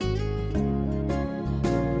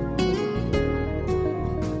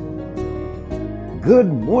Good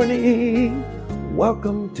morning!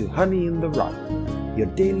 Welcome to Honey in the Rock, your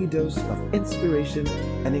daily dose of inspiration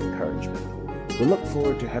and encouragement. We look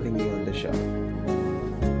forward to having you on the show.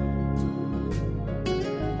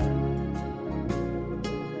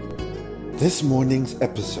 This morning's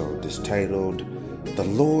episode is titled, The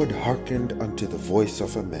Lord Hearkened Unto the Voice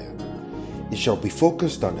of a Man. It shall be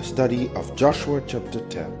focused on a study of Joshua chapter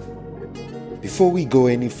 10. Before we go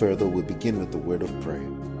any further, we'll begin with the word of prayer.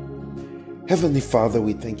 Heavenly Father,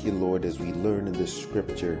 we thank you, Lord, as we learn in this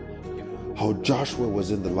scripture how Joshua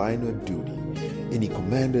was in the line of duty and he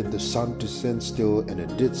commanded the sun to stand still, and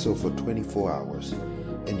it did so for 24 hours.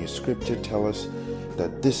 And your scripture tells us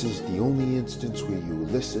that this is the only instance where you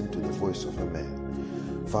listen to the voice of a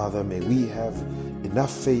man. Father, may we have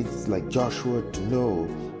enough faith like Joshua to know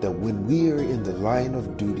that when we are in the line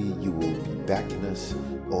of duty, you will be backing us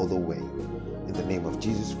all the way. In the name of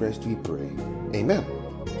Jesus Christ we pray. Amen.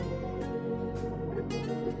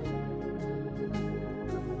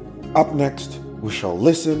 Up next, we shall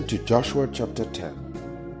listen to Joshua chapter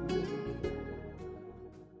 10.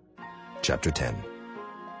 Chapter 10.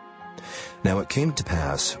 Now it came to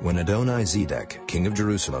pass, when Adoni-Zedek, king of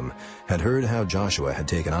Jerusalem, had heard how Joshua had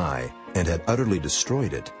taken Ai, and had utterly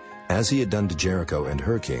destroyed it, as he had done to Jericho and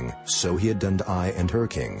her king, so he had done to Ai and her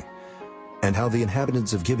king, and how the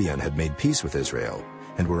inhabitants of Gibeon had made peace with Israel,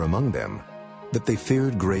 and were among them, that they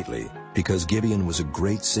feared greatly, because Gibeon was a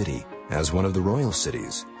great city, as one of the royal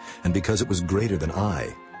cities, and because it was greater than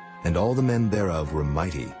Ai, and all the men thereof were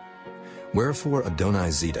mighty. Wherefore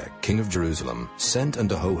Adoni-Zedek, king of Jerusalem, sent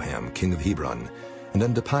unto Hoham, king of Hebron, and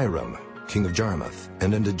unto Piram, king of Jarmuth,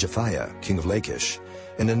 and unto Japhiah, king of Lachish,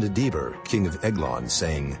 and unto Deber, king of Eglon,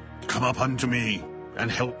 saying, Come up unto me,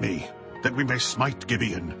 and help me, that we may smite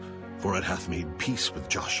Gibeon, for it hath made peace with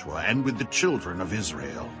Joshua, and with the children of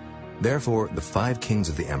Israel. Therefore the 5 kings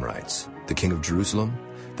of the Amorites, the king of Jerusalem,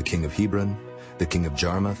 the king of Hebron, the king of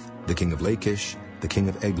Jarmuth, the king of Lachish, the king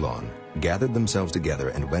of Eglon, gathered themselves together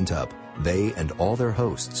and went up, they and all their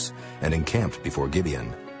hosts, and encamped before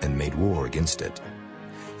Gibeon, and made war against it.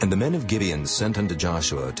 And the men of Gibeon sent unto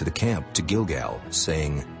Joshua to the camp to Gilgal,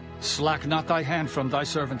 saying, Slack not thy hand from thy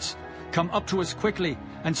servants. Come up to us quickly,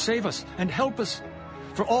 and save us, and help us.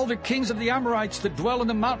 For all the kings of the Amorites that dwell in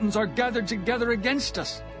the mountains are gathered together against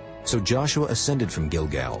us. So Joshua ascended from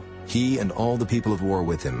Gilgal, he and all the people of war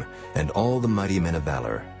with him, and all the mighty men of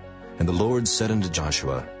valor. And the Lord said unto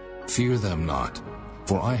Joshua, Fear them not,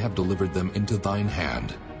 for I have delivered them into thine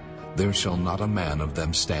hand. There shall not a man of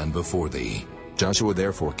them stand before thee. Joshua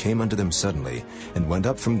therefore came unto them suddenly, and went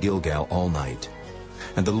up from Gilgal all night.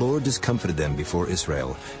 And the Lord discomfited them before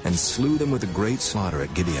Israel, and slew them with a great slaughter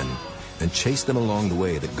at Gibeon, and chased them along the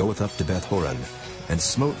way that goeth up to Beth-horon, and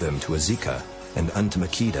smote them to Azekah, and unto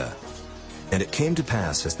Makkedah. And it came to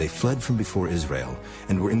pass, as they fled from before Israel,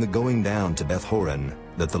 and were in the going down to Beth-horon,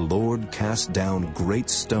 that the Lord cast down great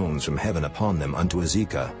stones from heaven upon them unto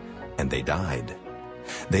Azekah, and they died.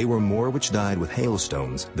 They were more which died with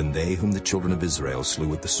hailstones than they whom the children of Israel slew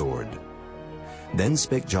with the sword. Then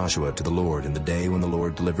spake Joshua to the Lord in the day when the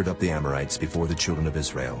Lord delivered up the Amorites before the children of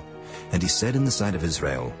Israel. And he said in the sight of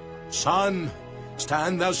Israel, Sun,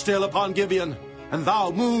 stand thou still upon Gibeon, and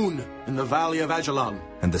thou, moon, in the valley of Ajalon.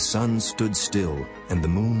 And the sun stood still, and the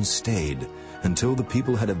moon stayed, until the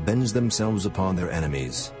people had avenged themselves upon their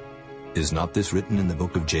enemies. Is not this written in the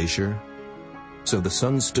book of Jasher? So the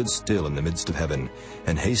sun stood still in the midst of heaven,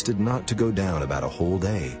 and hasted not to go down about a whole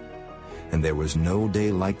day. And there was no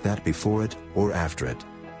day like that before it or after it,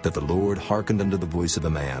 that the Lord hearkened unto the voice of a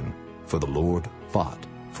man, for the Lord fought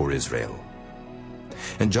for Israel.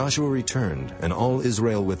 And Joshua returned, and all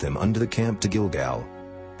Israel with him, unto the camp to Gilgal.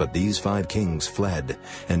 But these 5 kings fled,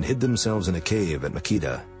 and hid themselves in a cave at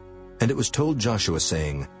Makkedah. And it was told Joshua,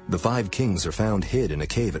 saying, The 5 kings are found hid in a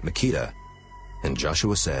cave at Makkedah. And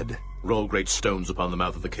Joshua said, Roll great stones upon the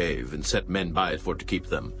mouth of the cave, and set men by it for to keep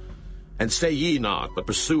them. And stay ye not, but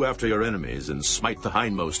pursue after your enemies, and smite the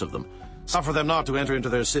hindmost of them. Suffer them not to enter into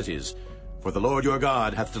their cities, for the Lord your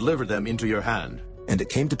God hath delivered them into your hand. And it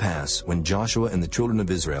came to pass, when Joshua and the children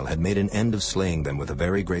of Israel had made an end of slaying them with a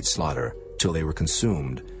very great slaughter, till they were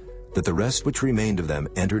consumed, that the rest which remained of them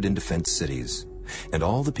entered into fenced cities. And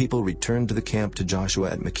all the people returned to the camp to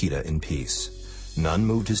Joshua at Makkedah in peace. None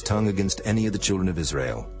moved his tongue against any of the children of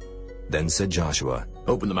Israel. Then said Joshua,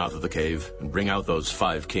 Open the mouth of the cave, and bring out those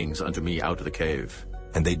 5 kings unto me out of the cave.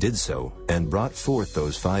 And they did so, and brought forth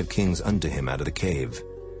those 5 kings unto him out of the cave,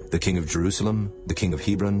 the king of Jerusalem, the king of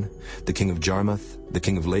Hebron, the king of Jarmuth, the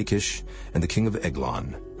king of Lachish, and the king of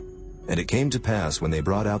Eglon. And it came to pass, when they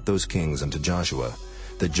brought out those kings unto Joshua,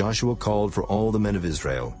 that Joshua called for all the men of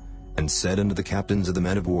Israel, and said unto the captains of the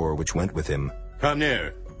men of war which went with him, Come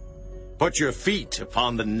near. Put your feet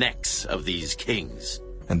upon the necks of these kings.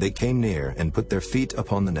 And they came near, and put their feet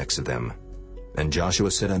upon the necks of them. And Joshua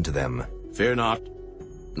said unto them, Fear not,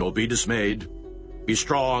 nor be dismayed. Be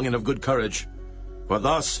strong and of good courage. For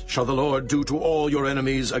thus shall the Lord do to all your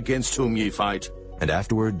enemies against whom ye fight. And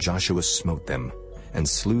afterward Joshua smote them, and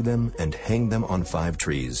slew them, and hanged them on 5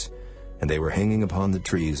 trees. And they were hanging upon the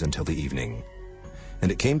trees until the evening.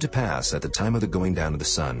 And it came to pass at the time of the going down of the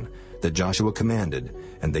sun, that Joshua commanded,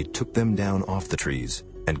 and they took them down off the trees,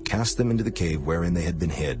 and cast them into the cave wherein they had been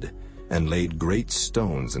hid, and laid great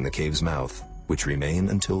stones in the cave's mouth, which remain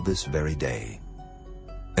until this very day.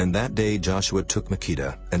 And that day Joshua took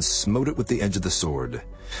Makkedah, and smote it with the edge of the sword.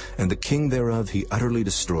 And the king thereof he utterly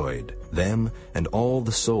destroyed, them and all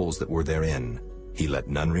the souls that were therein. He let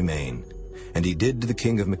none remain. And he did to the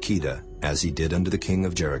king of Makkedah as he did unto the king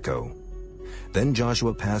of Jericho. Then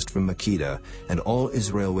Joshua passed from Makkedah, and all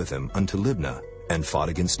Israel with him, unto Libnah, and fought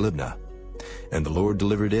against Libnah. And the Lord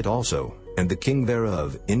delivered it also, and the king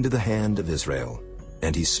thereof, into the hand of Israel.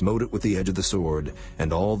 And he smote it with the edge of the sword,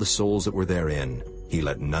 and all the souls that were therein. He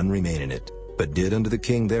let none remain in it, but did unto the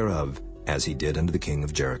king thereof as he did unto the king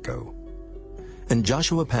of Jericho. And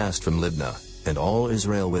Joshua passed from Libnah, and all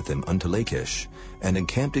Israel with him, unto Lachish, and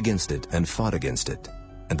encamped against it, and fought against it.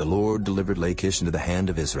 And the Lord delivered Lachish into the hand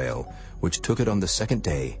of Israel, which took it on the 2nd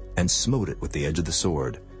day, and smote it with the edge of the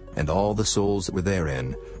sword, and all the souls that were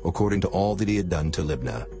therein, according to all that he had done to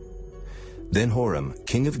Libnah. Then Horam,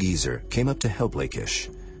 king of Gezer, came up to help Lachish,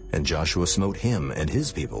 and Joshua smote him and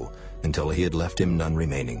his people, until he had left him none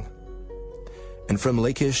remaining. And from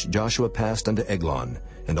Lachish Joshua passed unto Eglon,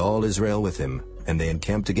 and all Israel with him, and they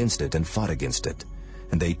encamped against it, and fought against it.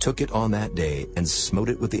 And they took it on that day, and smote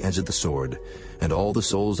it with the edge of the sword, and all the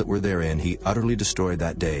souls that were therein he utterly destroyed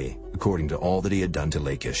that day, according to all that he had done to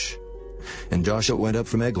Lachish. And Joshua went up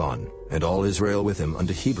from Eglon, and all Israel with him,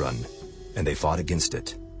 unto Hebron, and they fought against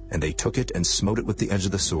it. And they took it, and smote it with the edge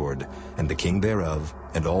of the sword, and the king thereof,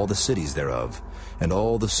 and all the cities thereof, and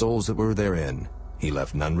all the souls that were therein. He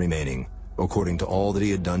left none remaining, according to all that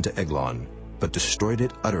he had done to Eglon, but destroyed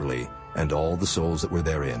it utterly, and all the souls that were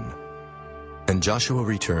therein. And Joshua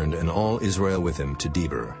returned, and all Israel with him, to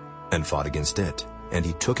Debir, and fought against it. And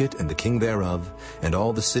he took it, and the king thereof, and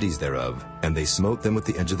all the cities thereof, and they smote them with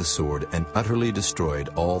the edge of the sword, and utterly destroyed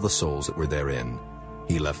all the souls that were therein.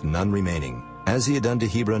 He left none remaining. As he had done to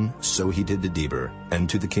Hebron, so he did to Debir, and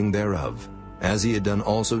to the king thereof, as he had done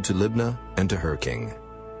also to Libnah, and to her king.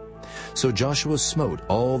 So Joshua smote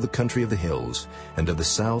all the country of the hills, and of the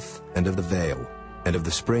south, and of the vale, and of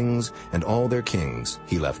the springs, and all their kings.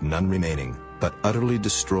 He left none remaining, but utterly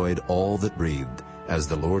destroyed all that breathed, as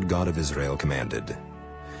the Lord God of Israel commanded.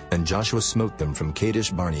 And Joshua smote them from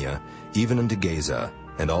Kadesh Barnea, even unto Gaza,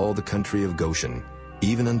 and all the country of Goshen,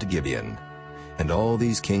 even unto Gibeon. And all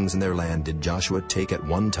these kings in their land did Joshua take at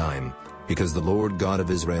one time, because the Lord God of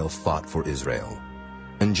Israel fought for Israel.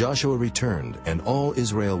 And Joshua returned, and all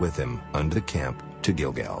Israel with him, unto the camp to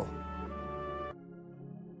Gilgal.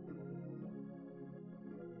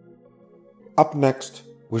 Up next,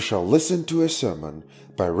 we shall listen to a sermon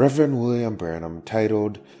by Reverend William Branham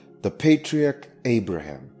titled The Patriarch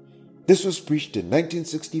Abraham. This was preached in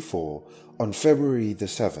 1964 on February the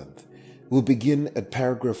 7th. We'll begin at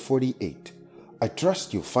paragraph 48. I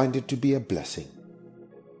trust you'll find it to be a blessing.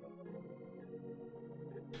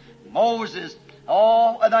 Moses,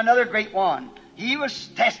 another great one. He was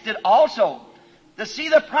tested also to see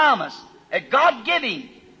the promise that God gave him.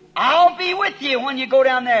 I'll be with you when you go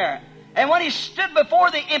down there. And when he stood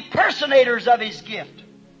before the impersonators of his gift,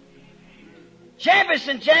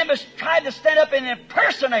 Jambres tried to stand up and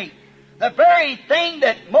impersonate the very thing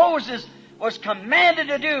that Moses was commanded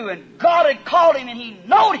to do, and God had called him, and he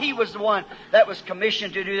knew he was the one that was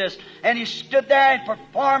commissioned to do this. And he stood there and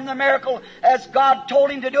performed the miracle as God told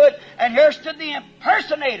him to do it, and here stood the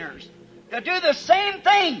impersonators to do the same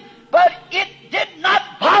thing. But it did not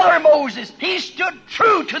bother Moses. He stood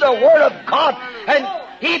true to the Word of God, and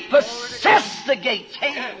he possessed the gates.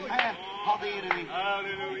 Amen. Of the enemy.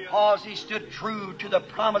 Because he stood true to the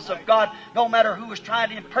promise of God, no matter who was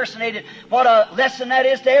trying to impersonate it. What a lesson that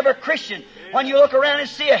is to every Christian. When you look around and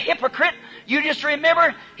see a hypocrite, you just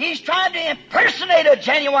remember he's trying to impersonate a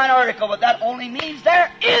genuine article, but that only means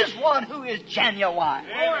there is one who is genuine.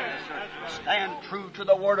 Stand true to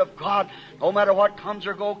the Word of God. No matter what comes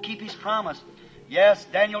or go, keep His promise. Yes,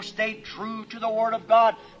 Daniel stayed true to the Word of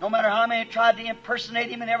God. No matter how many tried to impersonate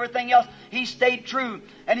him and everything else, he stayed true.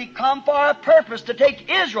 And he come for a purpose, to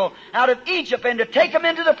take Israel out of Egypt and to take them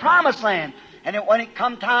into the Promised Land. And when it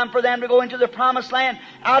come time for them to go into the promised land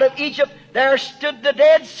out of Egypt, there stood the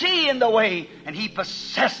Dead Sea in the way. And He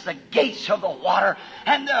possessed the gates of the water.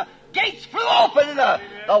 And the gates flew open and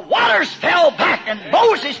the waters fell back. And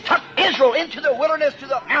Moses took Israel into the wilderness to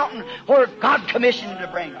the mountain where God commissioned him to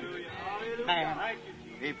bring them. Man,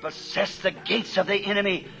 He possessed the gates of the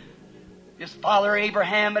enemy. His father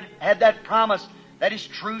Abraham had that promise that his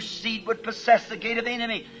true seed would possess the gate of the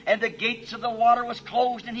enemy. And the gates of the water was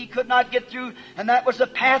closed and he could not get through. And that was the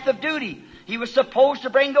path of duty. He was supposed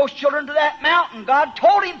to bring those children to that mountain. God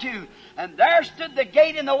told him to. And there stood the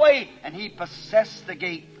gate in the way. And he possessed the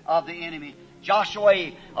gate of the enemy.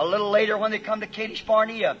 Joshua, a little later when they come to Kadesh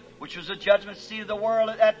Barnea, which was the judgment seat of the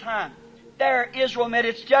world at that time, there Israel met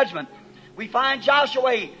its judgment. We find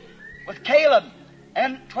Joshua with Caleb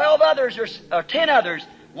and 12 others or 10 others,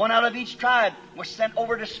 one out of each tribe, was sent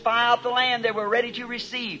over to spy out the land they were ready to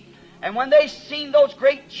receive. And when they seen those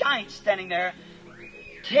great giants standing there,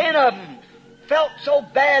 10 of them felt so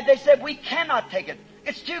bad they said, we cannot take it.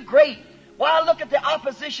 It's too great. Why, look at the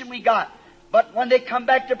opposition we got. But when they come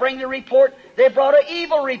back to bring the report, they brought an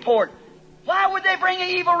evil report. Why would they bring an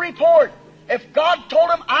evil report? If God told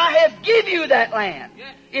them, I have give you that land.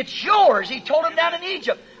 It's yours. He told them down in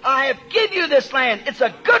Egypt, I have give you this land. It's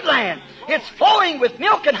a good land. It's flowing with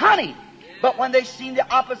milk and honey. But when they seen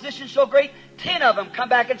the opposition so great, 10 of them come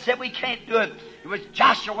back and said, we can't do it. It was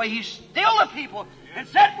Joshua. He stilled the people and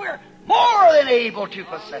said, we're more than able to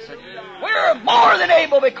possess it. We're more than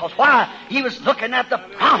able because why? He was looking at the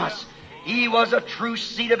promise. He was a true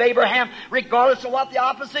seed of Abraham. Regardless of what the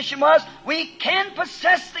opposition was, we can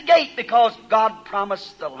possess the gate because God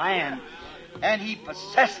promised the land. And He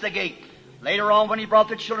possessed the gate. Later on, when He brought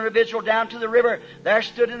the children of Israel down to the river, there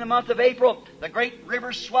stood in the month of April the great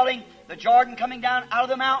river swelling, the Jordan coming down out of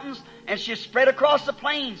the mountains, and she spread across the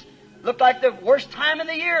plains. Looked like the worst time in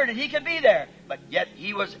the year that he could be there. But yet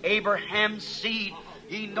he was Abraham's seed.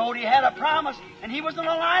 He knew he had a promise, and he was in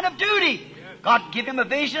a line of duty. God gave him a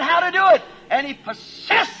vision how to do it. And he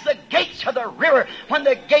possessed the gates of the river. When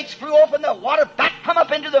the gates flew open, the water back come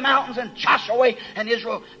up into the mountains, and Joshua and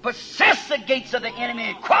Israel possessed the gates of the enemy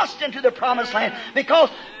and crossed into the promised land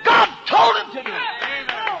because God told him to do it.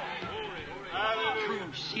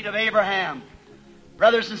 True seed of Abraham.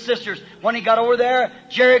 Brothers and sisters, when he got over there,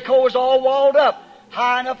 Jericho was all walled up,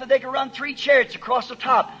 high enough that they could run 3 chariots across the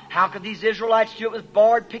top. How could these Israelites do it with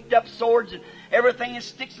board, picked up swords, and everything in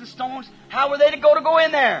sticks and stones? How were they to go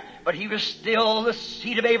in there? But he was still the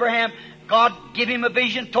seed of Abraham. God gave him a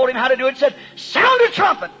vision, told him how to do it, said, sound a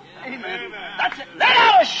trumpet. Amen. That's it. Let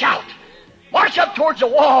out a shout. March up towards the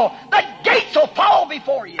wall. The gates will fall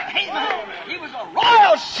before you. Amen. He was a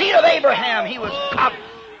royal seed of Abraham. He was a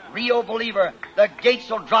real believer. The gates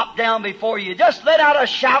will drop down before you. Just let out a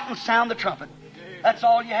shout and sound the trumpet. That's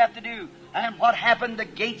all you have to do. And what happened? The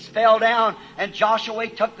gates fell down and Joshua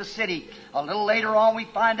took the city. A little later on we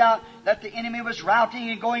find out that the enemy was routing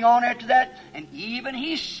and going on after that. And even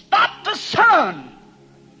he stopped the sun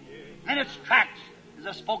in its tracks. As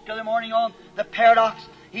I spoke the other morning on the paradox,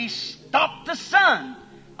 he stopped the sun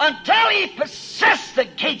until he possessed the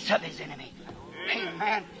gates of his enemy.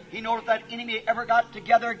 Amen. You know, if that enemy ever got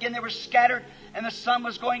together again, they were scattered, and the sun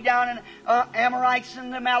was going down, and Amorites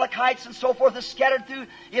and the Amalekites and so forth is scattered through.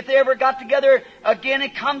 If they ever got together again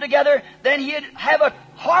and come together, then he'd have a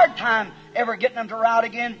hard time ever getting them to rout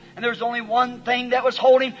again. And there was only one thing that was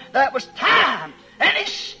holding, that was time. And he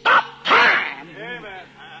stopped time. Amen.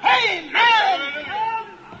 Amen.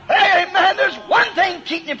 Amen. There's one thing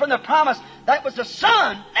keeping him from the promise. That was the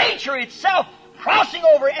sun, nature itself, crossing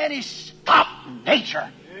over, and he stopped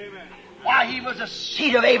nature. Why, he was a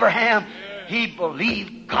seed of Abraham. He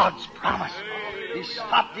believed God's promise. He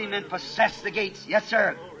stopped him and possessed the gates. Yes,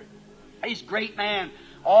 sir. He's a great man.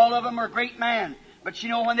 All of them are great men. But you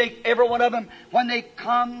know, every one of them, when they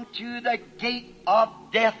come to the gate of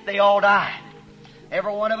death, they all died.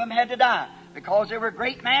 Every one of them had to die. Because they were a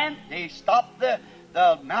great man, they stopped the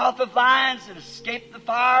mouth of lions and escaped the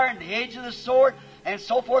fire and the edge of the sword and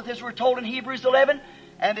so forth, as we're told in Hebrews 11.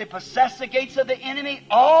 And they possessed the gates of the enemy,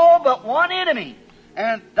 all but one enemy.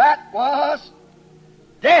 And that was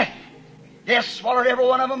death. Death swallowed every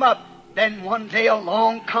one of them up. Then one day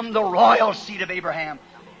along come the royal seed of Abraham.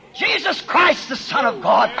 Jesus Christ, the Son of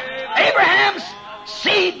God. Abraham's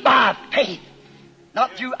seed by faith.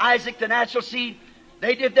 Not through Isaac, the natural seed.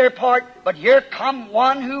 They did their part. But here come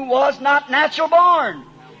one who was not natural born.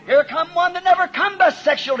 Here come one that never come by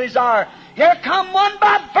sexual desire. Here come one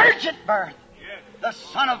by virgin birth. The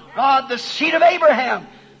Son of God, the seed of Abraham.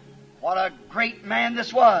 What a great man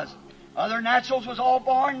this was. Other naturals was all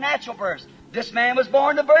born natural birth. This man was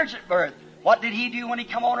born to virgin birth. What did he do when he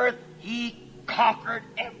come on earth? He conquered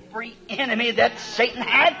every enemy that Satan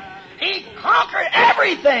had. He conquered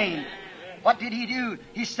everything. What did he do?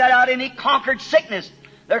 He set out and he conquered sickness.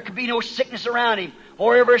 There could be no sickness around him.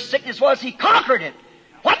 Wherever sickness was, he conquered it.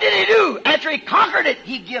 What did he do? After he conquered it,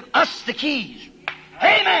 he gave us the keys.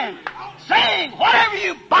 Amen. Saying, whatever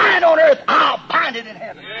you bind on earth, I'll bind it in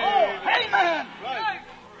heaven. Oh, amen.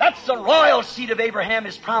 That's the royal seed of Abraham,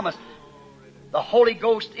 his promise. The Holy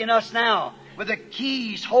Ghost in us now, with the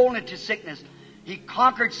keys holding it to sickness. He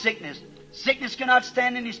conquered sickness. Sickness cannot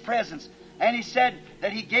stand in his presence. And he said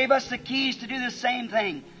that he gave us the keys to do the same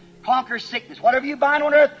thing. Conquer sickness. Whatever you bind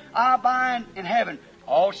on earth, I'll bind in heaven.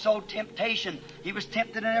 Also temptation. He was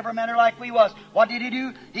tempted in every manner like we was. What did he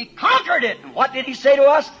do? He conquered it. And what did he say to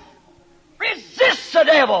us? Resist the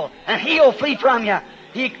devil, and he'll flee from you.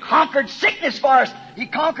 He conquered sickness for us. He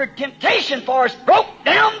conquered temptation for us. Broke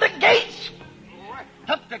down the gates.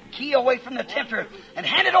 Took the key away from the tempter and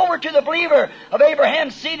handed over to the believer of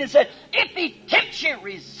Abraham's seed and said, if he tempts you,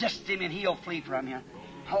 resist him and he'll flee from you.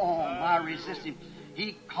 Oh, my, resist him.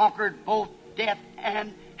 He conquered both death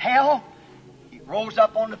and hell. He rose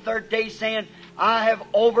up on the third day saying, I have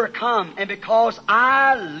overcome, and because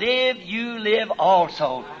I live, you live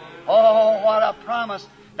also. Oh, what a promise.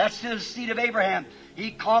 That's to the seed of Abraham.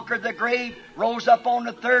 He conquered the grave, rose up on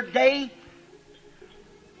the third day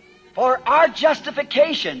for our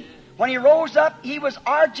justification. When he rose up, he was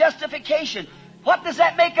our justification. What does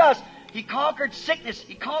that make us? He conquered sickness.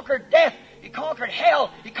 He conquered death. He conquered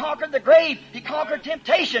hell. He conquered the grave. He conquered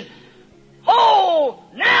temptation. Oh,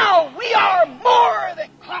 now we are more than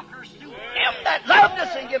conquerors through him that loved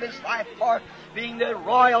us and gave his life for us, being the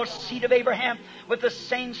royal seed of Abraham with the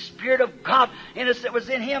same Spirit of God in us that was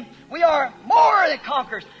in him. We are more than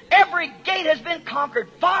conquerors. Every gate has been conquered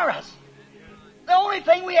for us. The only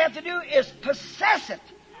thing we have to do is possess it.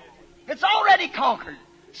 It's already conquered.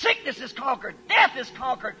 Sickness is conquered. Death is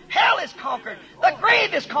conquered. Hell is conquered. The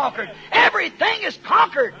grave is conquered. Everything is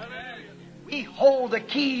conquered. We hold the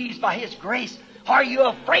keys by His grace. Are you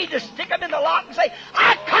afraid to stick them in the lock and say,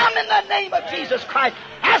 I come in the name of Jesus Christ?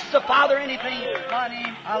 Ask the Father anything in my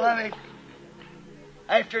name. I love Him.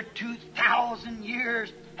 After 2,000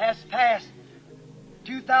 years has passed,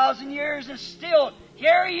 2,000 years and still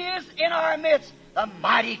here He is in our midst. The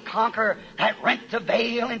mighty conqueror that rent the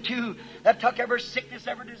veil in two, that took every sickness,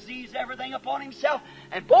 every disease, everything upon Himself,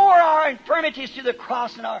 and bore our infirmities to the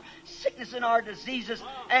cross and our sickness and our diseases,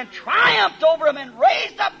 and triumphed over them and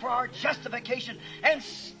raised up for our justification, and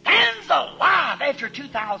stands alive after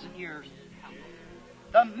 2,000 years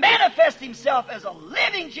to manifest Himself as a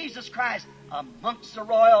living Jesus Christ amongst the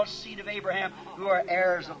royal seed of Abraham, who are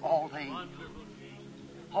heirs of all things.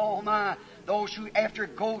 Oh my, those who after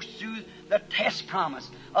it goes through the test promise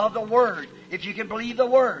of the Word, if you can believe the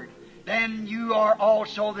Word, then you are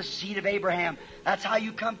also the seed of Abraham. That's how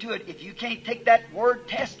you come to it. If you can't take that Word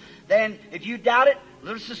test, then if you doubt it, a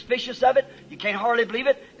little suspicious of it, you can't hardly believe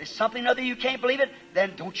it, there's something other you can't believe it,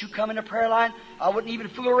 then don't you come in the prayer line. I wouldn't even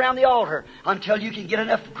fool around the altar until you can get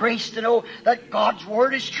enough grace to know that God's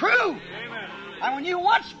Word is true. Amen. And when you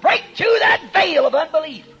once break through that veil of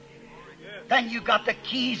unbelief, then you've got the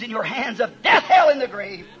keys in your hands of death, hell, and the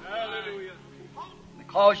grave. Hallelujah.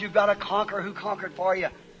 Because you've got a conqueror who conquered for you.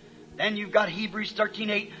 Then you've got Hebrews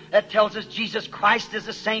 13:8 that tells us Jesus Christ is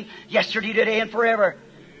the same yesterday, today, and forever.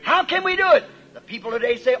 How can we do it? The people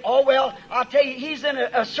today say, oh, well, I'll tell you, He's in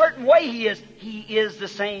a certain way He is. He is the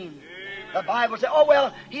same. The Bible says, oh,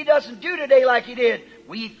 well, He doesn't do today like He did.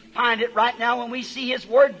 We find it right now when we see His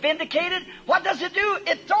Word vindicated. What does it do?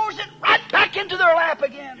 It throws it right back into their lap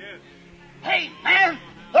again. Yes. Hey, man,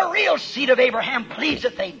 the real seed of Abraham believes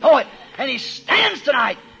it. They know it. And he stands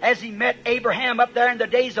tonight as he met Abraham up there in the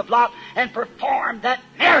days of Lot and performed that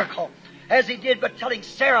miracle as he did by telling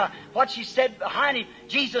Sarah what she said behind him.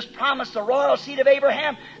 Jesus promised the royal seed of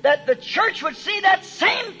Abraham that the church would see that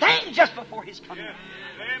same thing just before His coming. Yes.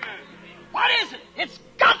 Amen. What is it? It's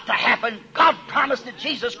got to happen. God promised it.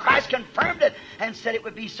 Jesus Christ confirmed it and said it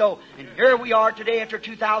would be so. And here we are today after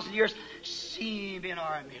 2,000 years. See Him in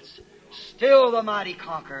our midst. Still the mighty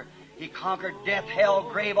conqueror. He conquered death, hell,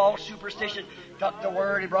 grave, all superstition. Took the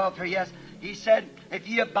Word and brought it through. Yes, He said, if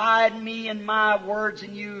ye abide in me and my words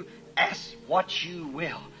in you, ask what you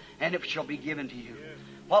will, and it shall be given to you.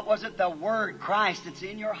 What was it? The Word, Christ, it's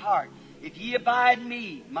in your heart. If ye abide in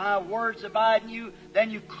me, my words abide in you,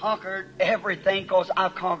 then you conquered everything, because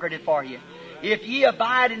I've conquered it for you. If ye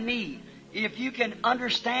abide in me, if you can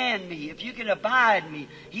understand me, if you can abide in me,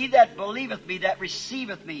 he that believeth me, that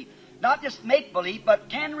receiveth me, not just make believe, but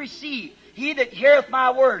can receive. He that heareth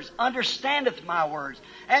my words, understandeth my words,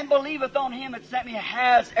 and believeth on Him that sent me,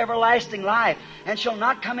 has everlasting life, and shall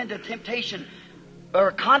not come into temptation,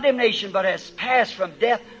 or condemnation, but has passed from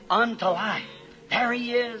death unto life. There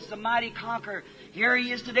He is, the mighty conqueror. Here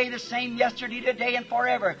He is today, the same yesterday, today, and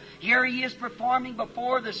forever. Here He is performing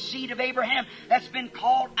before the seed of Abraham that's been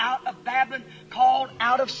called out of Babylon, called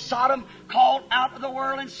out of Sodom, called out of the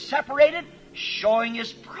world and separated, showing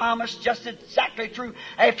His promise just exactly true.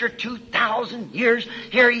 After 2,000 years,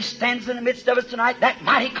 here He stands in the midst of us tonight, that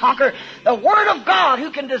mighty conqueror, the Word of God,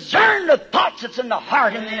 who can discern the thoughts that's in the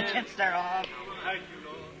heart and the intents thereof.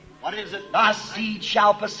 What is it? Thy seed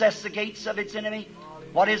shall possess the gates of its enemy.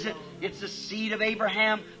 What is it? It's the seed of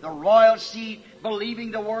Abraham, the royal seed,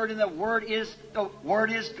 believing the Word, and the Word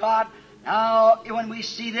is God. Now, when we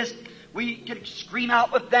see this, we can scream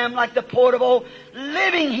out with them like the poet of old,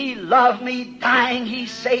 living He loved me, dying He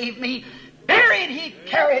saved me, buried He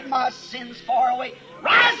carried my sins far away,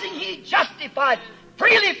 rising He justified,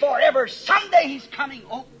 freely forever, someday He's coming,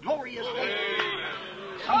 oh glorious day.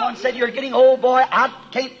 Someone said, you're getting old, boy. I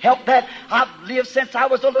can't help that. I've lived since I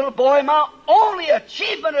was a little boy. My only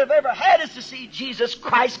achievement I've ever had is to see Jesus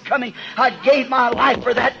Christ coming. I gave my life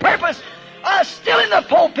for that purpose. Still in the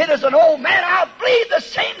pulpit as an old man, I believe the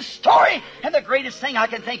same story. And the greatest thing I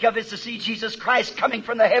can think of is to see Jesus Christ coming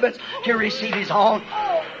from the heavens to receive His own.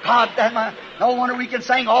 God, no wonder we can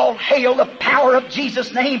sing, all hail the power of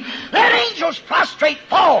Jesus' name. Let angels prostrate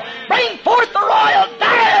fall. Bring forth the royal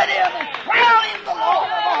diadem and crown Him the Lord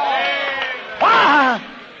of all. Why?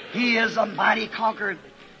 He is a mighty conqueror.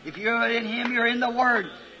 If you're in Him, you're in the Word.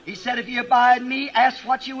 He said, if you abide in me, ask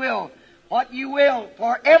what you will. What you will,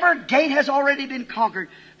 for every gate has already been conquered.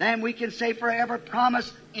 Then we can say, for every promise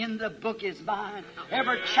in the book is mine.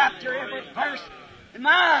 Every chapter, every verse is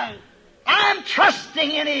mine. I'm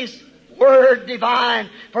trusting in His Word divine,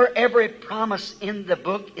 for every promise in the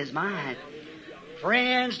book is mine.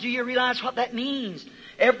 Friends, do you realize what that means?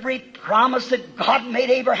 Every promise that God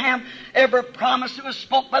made Abraham, every promise that was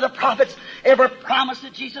spoke by the prophets, every promise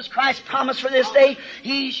that Jesus Christ promised for this day,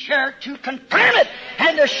 He's here to confirm it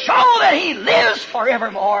and to show that He lives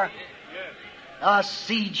forevermore. The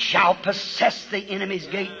seed shall possess the enemy's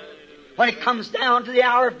gate. When it comes down to the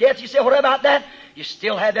hour of death, you say, what about that? You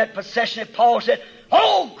still have that possession. If Paul said,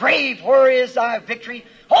 oh grave, where is thy victory?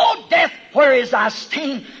 Oh death, where is thy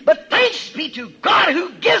sting? But thanks be to God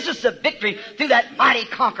who gives us the victory through that mighty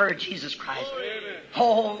conqueror, Jesus Christ.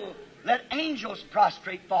 Oh, let angels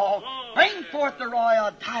prostrate fall. Bring forth the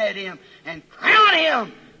royal diadem and crown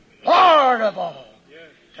Him Lord of all.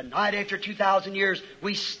 Tonight, after 2,000 years,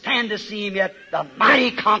 we stand to see Him yet, the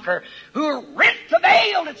mighty conqueror who rent the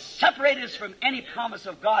veil that separated us from any promise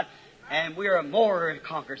of God. And we are more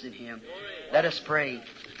conquerors in Him. Let us pray.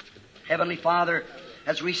 Heavenly Father,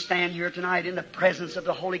 as we stand here tonight in the presence of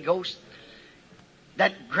the Holy Ghost,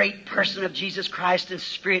 that great person of Jesus Christ in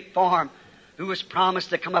spirit form, who was promised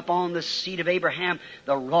to come upon the seed of Abraham,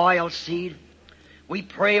 the royal seed, we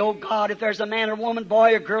pray, oh God, if there's a man or woman,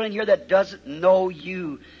 boy or girl in here that doesn't know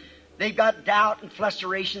You, they've got doubt and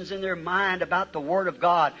fluctuations in their mind about the Word of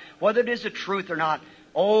God, whether it is the truth or not.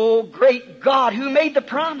 Oh, great God, who made the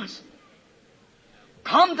promise?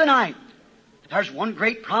 Come tonight. There's one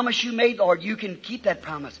great promise You made, Lord. You can keep that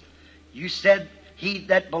promise. You said, he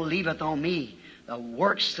that believeth on Me, the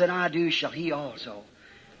works that I do shall he also.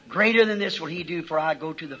 Greater than this will he do, for I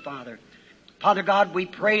go to the Father. Father God, we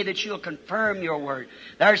pray that You'll confirm Your Word.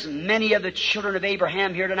 There's many of the children of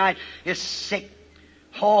Abraham here tonight is sick.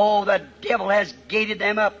 Oh, the devil has gated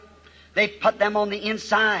them up. They've put them on the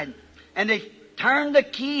inside. And they've turned the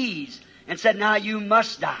keys and said, now you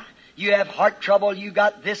must die. You have heart trouble, you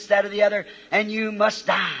got this, that, or the other, and you must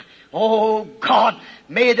die. Oh God,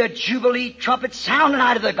 may the Jubilee trumpet sound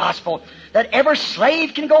tonight of the gospel, that every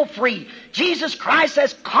slave can go free. Jesus Christ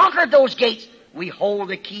has conquered those gates. We hold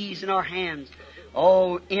the keys in our hands.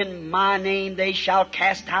 Oh, in My name they shall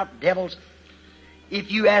cast out devils. If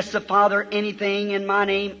you ask the Father anything in My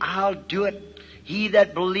name, I'll do it. He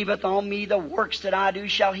that believeth on Me, the works that I do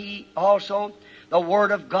shall he also. The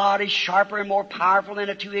Word of God is sharper and more powerful than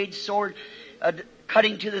a two-edged sword,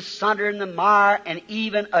 cutting to the sunder and the mire, and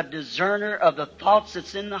even a discerner of the thoughts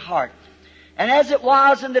that's in the heart. And as it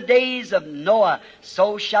was in the days of Noah,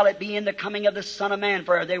 so shall it be in the coming of the Son of Man.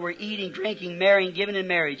 For they were eating, drinking, marrying, giving in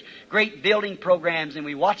marriage, great building programs, and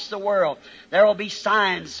we watch the world. There will be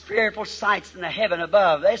signs, fearful sights in the heaven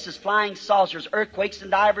above. This is flying saucers, earthquakes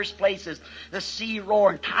in divers places, the sea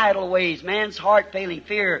roaring, tidal waves, man's heart failing,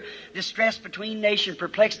 fear, distress between nations,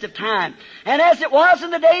 perplexed of time. And as it was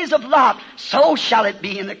in the days of Lot, so shall it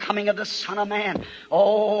be in the coming of the Son of Man.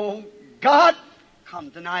 Oh, God, come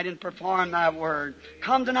tonight and perform Thy Word.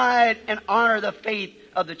 Come tonight and honor the faith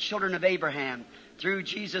of the children of Abraham. Through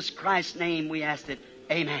Jesus Christ's name we ask it.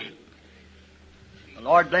 Amen. The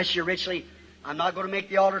Lord bless you richly. I'm not going to make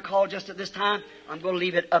the altar call just at this time. I'm going to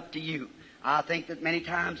leave it up to you. I think that many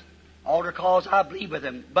times altar calls, I believe with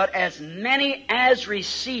them. But as many as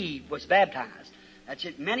received was baptized. That's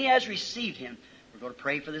it. Many as received Him. We're going to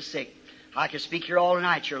pray for the sick. I could speak here all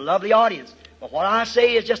night. You're a lovely audience. But what I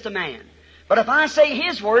say is just a man. But if I say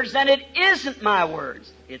His words, then it isn't my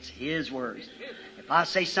words. It's His words. If I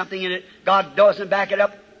say something in it, God doesn't back it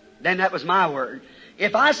up, then that was my word.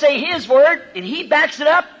 If I say His word and He backs it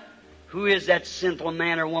up, who is that sinful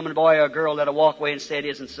man or woman, boy or girl that'll walk away and say it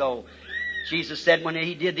isn't so? Jesus said when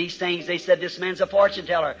He did these things, they said, this man's a fortune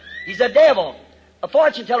teller. He's a devil. A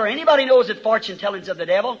fortune teller. Anybody knows that fortune telling's of the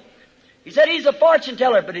devil? He said he's a fortune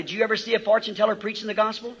teller, but did you ever see a fortune teller preaching the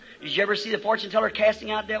gospel? Did you ever see the fortune teller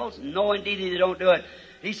casting out devils? No, indeed, they don't do it.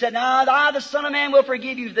 He said, now, I, the Son of Man, will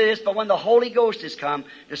forgive you this, but when the Holy Ghost has come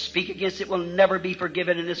to speak against it, will never be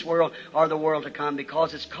forgiven in this world or the world to come,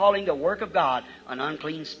 because it's calling the work of God an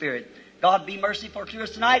unclean spirit. God be merciful to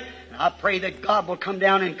us tonight, and I pray that God will come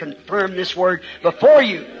down and confirm this word before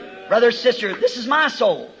you. Brother, sister, this is my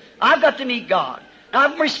soul. I've got to meet God. Now,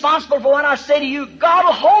 I'm responsible for what I say to you. God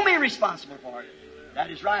will hold me responsible for it.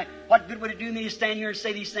 That is right. What good would it do me to stand here and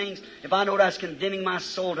say these things if I know that I was condemning my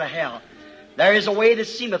soul to hell? There is a way that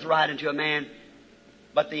seemeth right unto a man,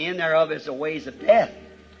 but the end thereof is the ways of death.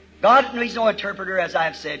 God, He's no interpreter, as I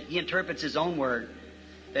have said. He interprets His own word.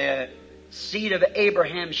 The seed of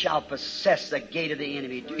Abraham shall possess the gate of the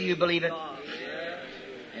enemy. Do you believe it?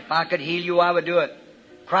 If I could heal you, I would do it.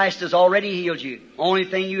 Christ has already healed you. Only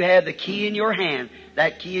thing you have, the key in your hand.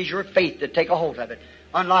 That key is your faith to take a hold of it.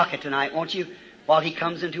 Unlock it tonight, won't you? While He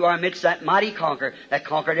comes into our midst, that mighty conqueror, that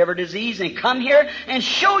conquered every disease, and come here and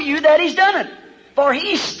show you that He's done it. For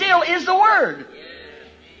He still is the Word.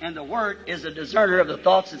 And the Word is a discerner of the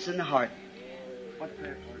thoughts that's in the heart. What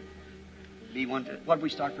prayer card? B1 to, what did we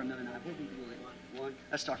start from the other night? One.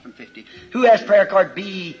 Let's start from 50. Who has prayer card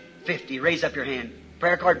B50? Raise up your hand.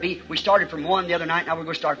 Prayer card B. We started from 1 the other night. Now we're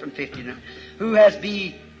going to start from 50 now. Who has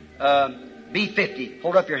B50?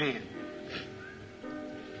 Hold up your hand.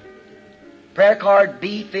 Prayer card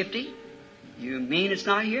B50. You mean it's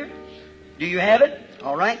not here? Do you have it?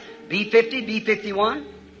 All right. B50, B51.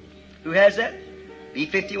 Who has that?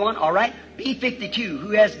 B51. All right. B52.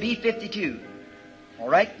 Who has B52? All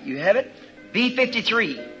right. You have it.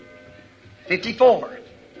 B53. 54.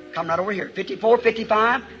 Come right over here. 54,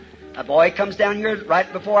 55. A boy comes down here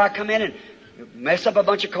right before I come in and mess up a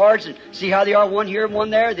bunch of cards and see how they are, one here and one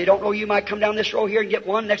there. They don't know you might come down this row here and get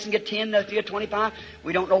one, next and get 10, next and get 25.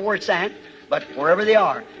 We don't know where it's at, but wherever they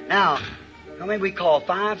are. Now, how many we call?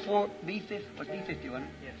 5, 4, B50, what's B50, wasn't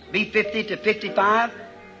it? Yes. B50 to 55,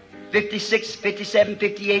 56, 57,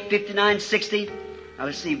 58, 59, 60. Now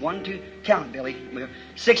let's see, 1, 2, count, Billy.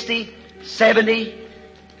 60, 70.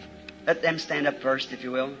 Let them stand up first, if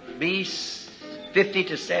you will. B50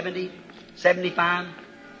 to 70, 75.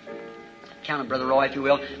 Count it, Brother Roy, if you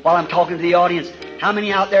will. While I'm talking to the audience, how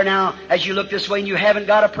many out there now, as you look this way and you haven't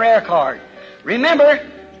got a prayer card? Remember,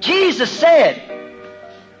 Jesus said,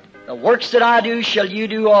 the works that I do shall you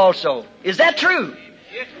do also. Is that true?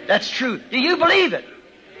 That's true. Do you believe it?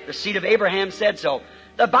 The seed of Abraham said so.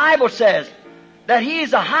 The Bible says that He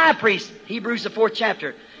is a high priest. Hebrews the 4th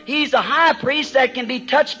chapter. He's a high priest that can be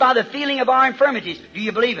touched by the feeling of our infirmities. Do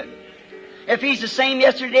you believe it? If He's the same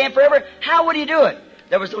yesterday and forever, how would He do it?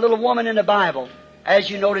 There was a little woman in the Bible, as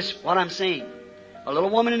you notice what I'm saying. A little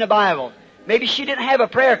woman in the Bible. Maybe she didn't have a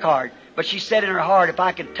prayer card, but she said in her heart, if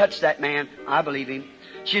I could touch that man, I believe him.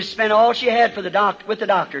 She spent all she had for with the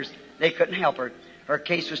doctors. They couldn't help her. Her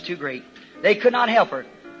case was too great. They could not help her,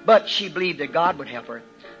 but she believed that God would help her.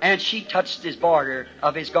 And she touched His border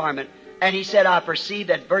of His garment, and He said, I perceive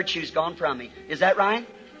that virtue's gone from me. Is that right?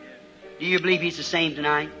 Do you believe He's the same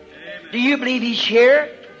tonight? Do you believe He's here?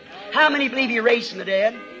 How many believe He raised from the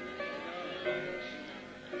dead?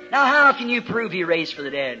 Now, how can you prove He raised from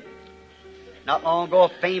the dead? Not long ago, a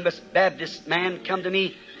famous Baptist man come to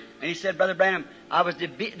me, and he said, Brother Branham, I was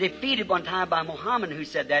defeated one time by Muhammad, who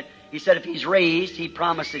said that. He said if he's raised, he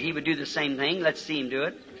promised that he would do the same thing. Let's see him do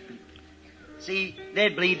it. See,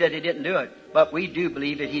 they'd believe that He didn't do it, but we do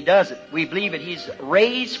believe that He does it. We believe that He's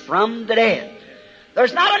raised from the dead.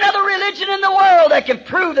 There's not another religion in the world that can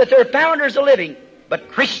prove that their founders are living but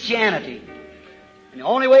Christianity. And the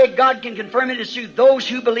only way God can confirm it is through those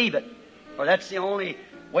who believe it. For that's the only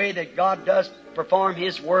way that God does perform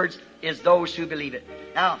His words, is those who believe it.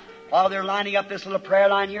 Now, while they're lining up this little prayer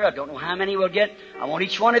line here, I don't know how many we'll get. I want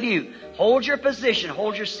each one of you, hold your position,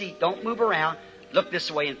 hold your seat, don't move around. Look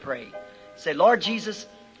this way and pray. Say, Lord Jesus,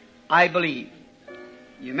 I believe.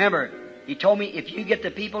 You remember, He told me if you get the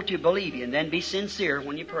people to believe You and then be sincere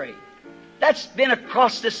when you pray. That's been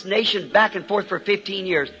across this nation back and forth for 15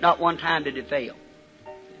 years. Not one time did it fail.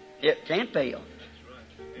 It can't fail.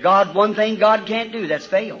 God, one thing God can't do, that's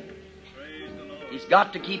fail. He's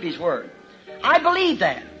got to keep His word. I believe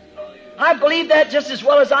that. I believe that just as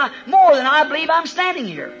well as more than I believe I'm standing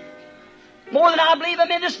here. More than I believe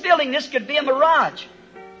I'm in this building. This could be a mirage.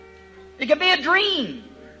 It could be a dream.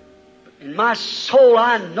 But in my soul,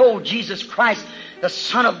 I know Jesus Christ, the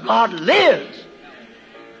Son of God, lives.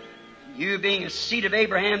 You being a seed of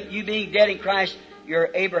Abraham, you being dead in Christ, you're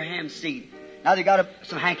Abraham's seed. Now they got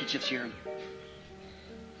some handkerchiefs here.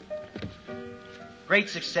 Great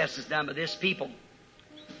success is done by this people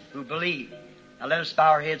who believe. Now let us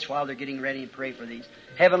bow our heads while they're getting ready and pray for these.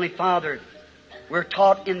 Heavenly Father, we're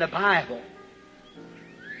taught in the Bible.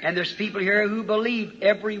 And there's people here who believe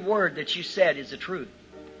every word that you said is the truth.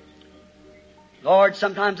 Lord,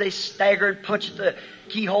 sometimes they stagger and punch at the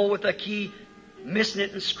keyhole with a key, missing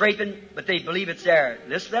it and scraping, but they believe it's there.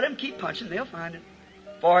 Just let them keep punching, they'll find it.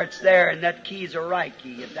 For it's there, and that key is a right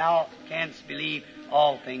key. If thou canst believe,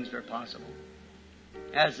 all things are possible.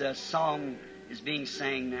 As a song is being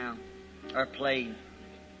sang now, or played.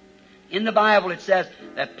 In the Bible it says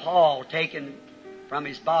that Paul, taken from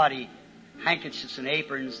his body handkerchiefs and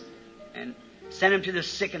aprons, and sent them to the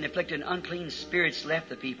sick and afflicted, and unclean spirits left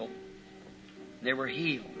the people. They were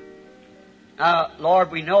healed. Now,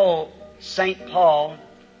 Lord, we know St. Paul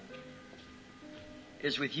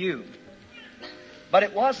is with you. But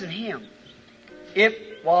it wasn't him.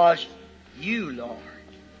 It was you, Lord.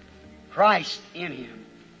 Christ in him.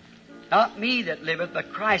 Not me that liveth,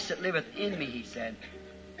 but Christ that liveth in me, he said.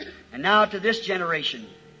 And now to this generation,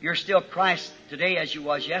 you're still Christ today as you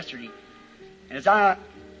was yesterday. And as I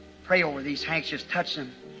pray over these handkerchiefs, touch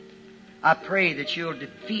them, I pray that you'll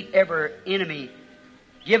defeat every enemy.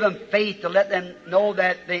 Give them faith to let them know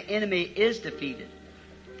that the enemy is defeated.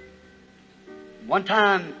 One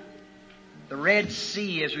time, the Red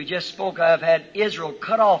Sea, as we just spoke of, had Israel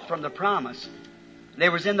cut off from the promise. They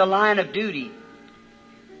was in the line of duty.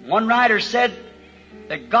 One writer said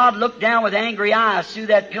that God looked down with angry eyes through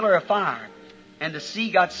that pillar of fire, and the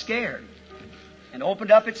sea got scared and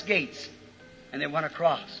opened up its gates, and they went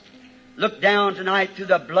across. Look down tonight through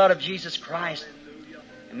the blood of Jesus Christ.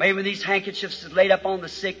 And may when these handkerchiefs is laid up on the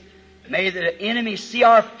sick, may the enemy see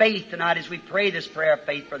our faith tonight as we pray this prayer of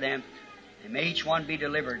faith for them. And may each one be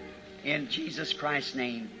delivered in Jesus Christ's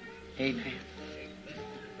name. Amen.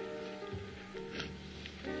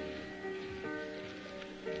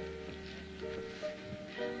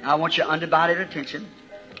 Now I want your undivided attention.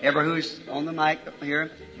 Ever who's on the mic up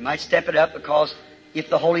here, you might step it up, because if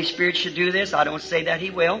the Holy Spirit should do this, I don't say that He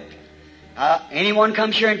will. Anyone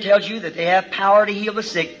comes here and tells you that they have power to heal the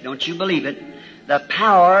sick, don't you believe it. The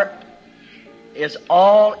power is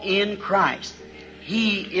all in Christ.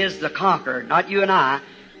 He is the conqueror, not you and I.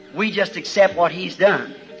 We just accept what He's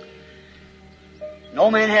done. No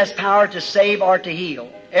man has power to save or to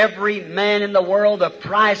heal. Every man in the world, the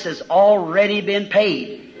price has already been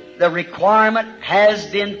paid. The requirement has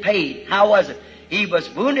been paid. How was it? He was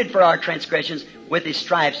wounded for our transgressions. With His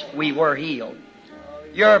stripes we were healed.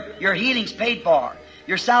 Your healing's paid for.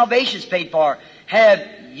 Your salvation's paid for. Have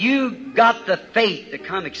you got the faith to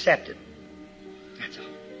come accept it? That's all.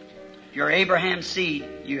 If you're Abraham's seed,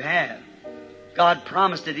 you have. God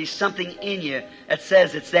promised it. There's something in you that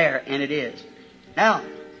says it's there, and it is. Now,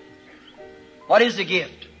 what is a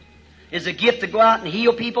gift? Is a gift to go out and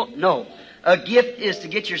heal people? No. A gift is to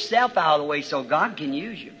get yourself out of the way so God can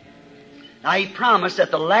use you. Now, He promised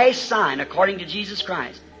that the last sign, according to Jesus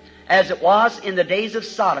Christ, as it was in the days of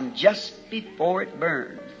Sodom, just before it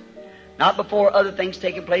burned. Not before other things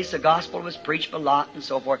taking place, the gospel was preached by Lot and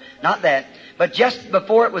so forth. Not that. But just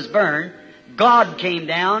before it was burned, God came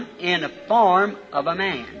down in the form of a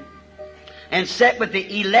man and sat with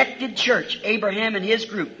the elected church, Abraham and his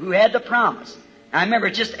group, who had the promise. Now remember,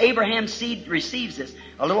 just Abraham's seed receives this.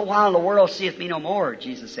 A little while the world seeth me no more,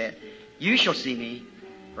 Jesus said. You shall see me,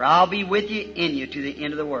 for I'll be with you, in you, to the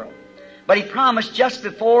end of the world. But He promised just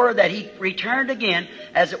before that He returned again,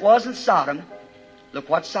 as it was in Sodom. Look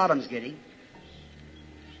what Sodom's getting.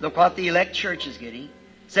 Look what the elect church is getting.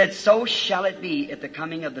 Said, so shall it be at the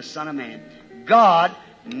coming of the Son of Man. God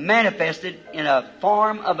manifested in a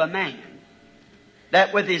form of a man,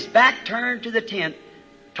 that with his back turned to the tent,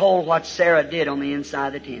 told what Sarah did on the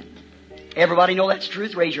inside of the tent. Everybody know that's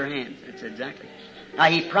truth? Raise your hands. That's exactly. Now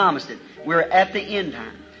He promised it. We're at the end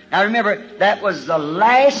time. Now remember, that was the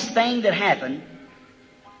last thing that happened,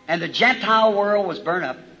 and the Gentile world was burned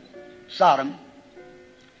up, Sodom,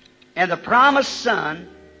 and the promised Son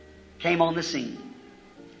came on the scene.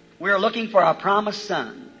 We're looking for our promised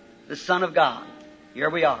Son, the Son of God. Here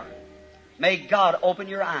we are. May God open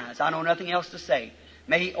your eyes. I know nothing else to say.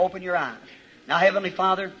 May He open your eyes. Now, Heavenly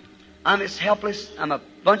Father, I'm as helpless. I'm a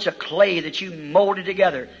bunch of clay that you molded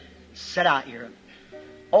together. Set out here.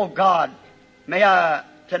 Oh God, may I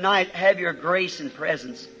tonight have your grace and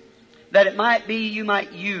presence, that it might be you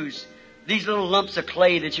might use these little lumps of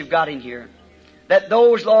clay that you've got in here, that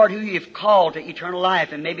those, Lord, who you've called to eternal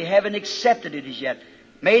life and maybe haven't accepted it as yet,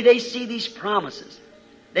 may they see these promises.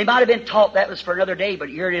 They might have been taught that was for another day, but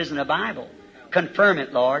here it is in the Bible. Confirm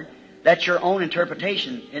it, Lord. That's your own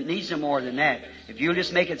interpretation. It needs no more than that. If you'll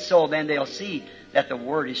just make it so, then they'll see that the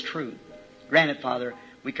Word is true. Grant it, Father.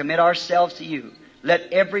 We commit ourselves to you.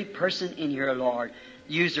 Let every person in here, Lord,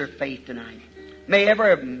 use their faith tonight. May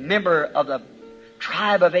every member of the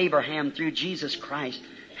tribe of Abraham through Jesus Christ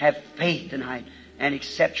have faith tonight and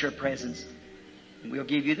accept your presence. And we'll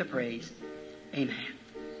give you the praise. Amen.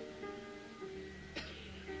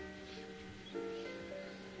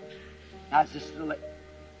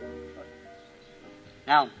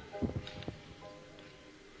 Now,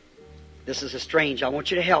 this is a strange. I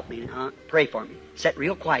want you to help me. Pray for me. Sit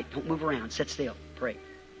real quiet. Don't move around. Sit still. Pray.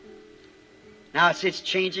 Now, it's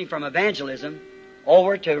changing from evangelism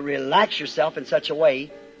over to relax yourself in such a way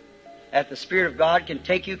that the Spirit of God can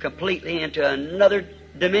take you completely into another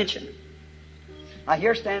dimension. Now,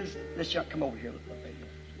 here stands this young... Come over here.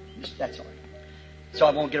 That's all right. So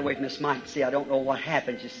I won't get away from this mic. See, I don't know what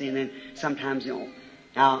happens, you see, and then sometimes, you know...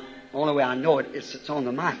 Now, the only way I know it is it's on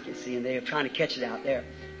the mic, you see, and they're trying to catch it out there.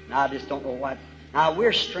 Now, I just don't know what... Now,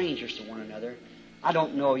 we're strangers to one another. I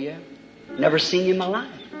don't know you. Never seen you in my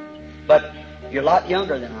life. But you're a lot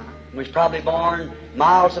younger than I am. We're probably born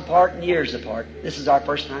miles apart and years apart. This is our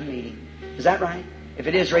first time meeting. Is that right? If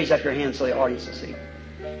it is, raise up your hand so the audience will see.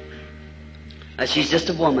 Now, she's just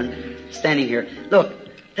a woman standing here. Look,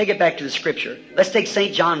 take it back to the Scripture. Let's take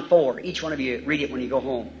St. John 4. Each one of you read it when you go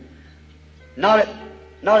home. Not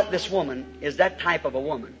that this woman is that type of a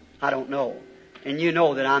woman. I don't know. And you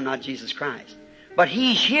know that I'm not Jesus Christ. But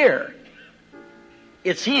He's here.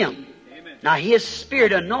 It's Him. Amen. Now His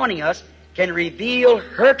Spirit anointing us can reveal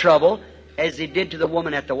her trouble as He did to the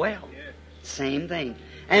woman at the well. Yes. Same thing.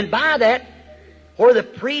 And by that, where the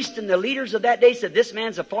priests and the leaders of that day said, this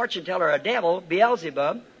man's a fortune teller, a devil,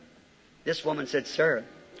 Beelzebub, this woman said, Sir,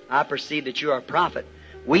 I perceive that you are a prophet.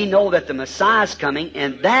 We know that the Messiah's coming,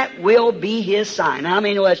 and that will be His sign. How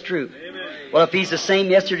many know that's true? Amen. Well, if He's the same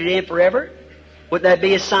yesterday and forever, wouldn't that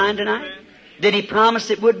be His sign tonight? Amen. Did He promise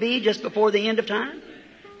it would be just before the end of time?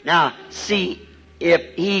 Now, see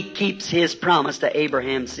if He keeps His promise to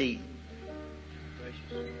Abraham's seed.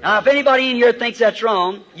 Now, if anybody in here thinks that's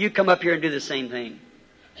wrong, you come up here and do the same thing.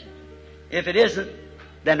 If it isn't,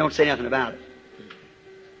 then don't say nothing about it.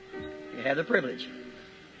 You have the privilege.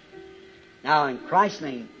 Now, in Christ's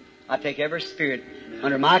name, I take every spirit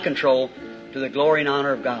under my control to the glory and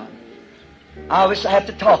honor of God. I always have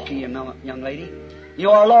to talk to you, young lady. You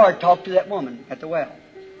know, our Lord talked to that woman at the well.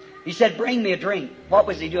 He said, bring me a drink. What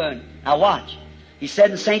was He doing? Now watch. He said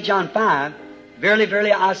in St. John 5, Verily,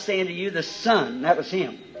 verily, I say unto you, the Son, that was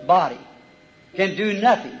Him, body, can do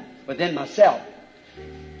nothing within myself.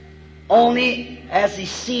 Only as He's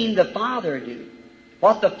seen the Father do.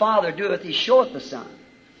 What the Father doeth, He showeth the Son.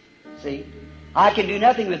 See? I can do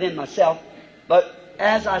nothing within myself, but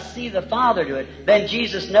as I see the Father do it, then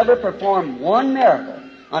Jesus never performed one miracle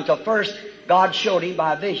until first God showed Him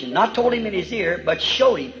by vision. Not told Him in His ear, but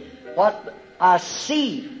showed Him what I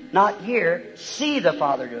see, not hear, see the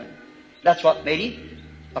Father doing. That's what made Him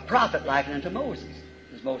a prophet likened unto Moses,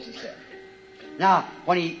 as Moses said. Now,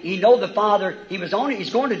 when he know the Father, he's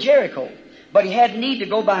going to Jericho, but he had need to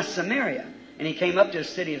go by Samaria, and he came up to the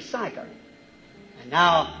city of Sychar. And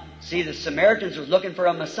now, see, the Samaritans was looking for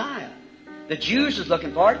a Messiah. The Jews was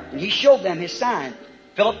looking for it, and He showed them His sign.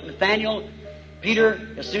 Philip, Nathaniel,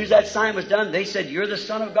 Peter, as soon as that sign was done, they said, You're the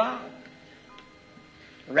Son of God.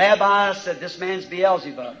 The rabbi said, This man's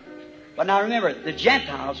Beelzebub. But now remember, the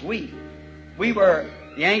Gentiles, we were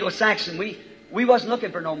the Anglo-Saxon, we wasn't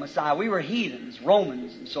looking for no Messiah. We were heathens,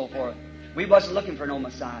 Romans, and so forth. We wasn't looking for no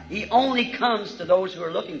Messiah. He only comes to those who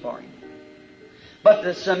are looking for Him. But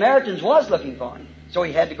the Samaritans was looking for Him. So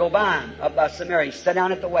He had to go by him, up by Samaria. He sat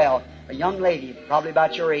down at the well. A young lady, probably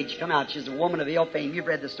about your age, come out. She's a woman of ill fame. You've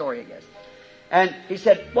read the story, I guess. And he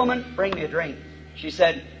said, Woman, bring me a drink. She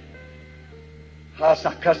said, it's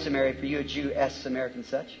not customary for you, a Jew, ask Samaritan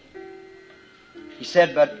such. He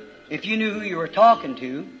said, but if you knew who you were talking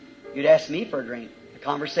to, you'd ask me for a drink. The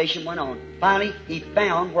conversation went on. Finally, he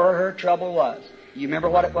found where her trouble was. You remember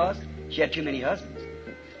what it was? She had too many husbands.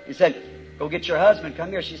 He said, Go get your husband, come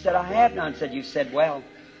here. She said, I have none. Said, You said well.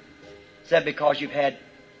 Said, because you've had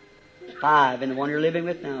 5, and the one you're living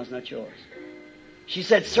with now is not yours. She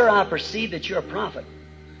said, Sir, I perceive that you're a prophet.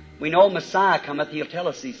 We know Messiah cometh, He'll tell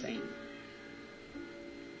us these things.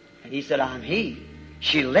 And he said, I'm He.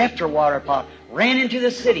 She left her water pot, ran into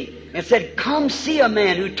the city, and said, come see a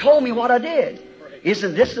man who told me what I did.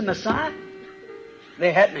 Isn't this the Messiah?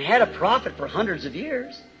 They hadn't had a prophet for hundreds of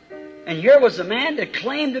years. And here was a man that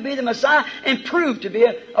claimed to be the Messiah and proved to be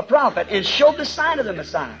a prophet and showed the sign of the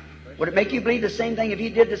Messiah. Would it make you believe the same thing if He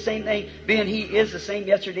did the same thing, being He is the same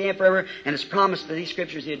yesterday and forever, and has promised for these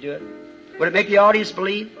Scriptures He'd do it? Would it make the audience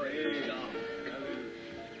believe?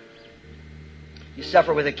 You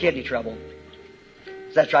suffer with a kidney trouble.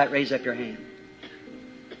 Is that right? Raise up your hand.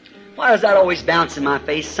 Why does that always bounce in my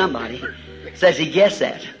face? Somebody says he guessed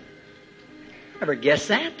that. Ever guessed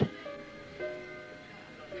that?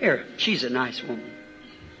 Here, she's a nice woman.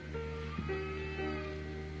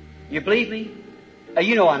 You believe me?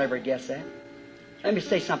 You know I never guessed that. Let me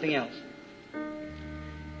say something else.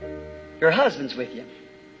 Your husband's with you.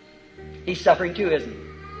 He's suffering too, isn't he?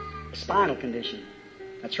 A spinal condition.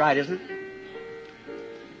 That's right, isn't it?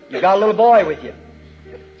 You've got a little boy with you.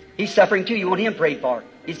 He's suffering too. You want him prayed for.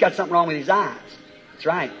 He's got something wrong with his eyes. That's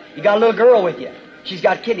right. You got a little girl with you. She's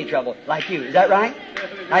got kidney trouble, like you. Is that right?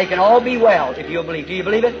 Now you can all be well if you'll believe. Do you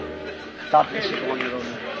believe it? Stop this.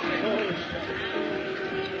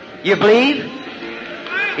 You believe?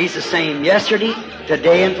 He's the same yesterday,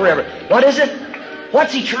 today, and forever. What is it?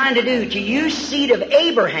 What's He trying to do? To you, seed of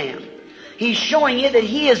Abraham. He's showing you that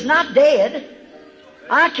He is not dead.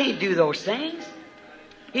 I can't do those things.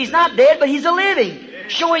 He's not dead, but He's a living.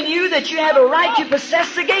 Showing you that you have a right to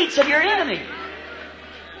possess the gates of your enemy.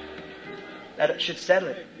 That should settle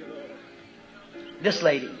it. This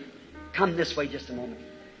lady, come this way just a moment.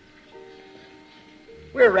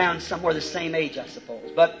 We're around somewhere the same age, I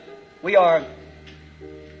suppose. But we're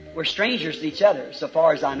strangers to each other, so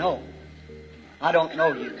far as I know. I don't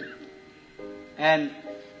know you. And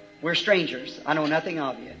we're strangers. I know nothing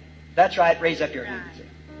of you. That's right. Raise up your hands.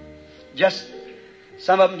 Just,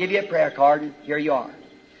 some of them give you a prayer card, and here you are.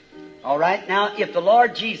 All right? Now, if the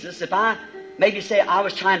Lord Jesus, if I maybe say I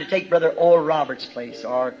was trying to take Brother Oral Roberts' place,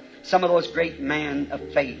 or some of those great men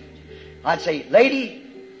of faith, I'd say, lady,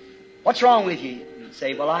 what's wrong with you? You'd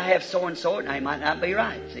say, well, I have so-and-so, and I might not be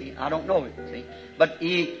right. See, I don't know it. See, but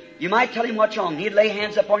you might tell him what's wrong. He'd lay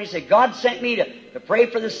hands upon you and say, God sent me to pray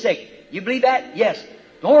for the sick. You believe that? Yes.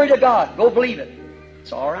 Glory to God. Go believe it.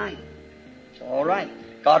 It's all right. It's all right.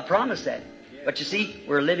 God promised that. But you see,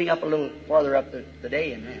 we're living up a little farther up the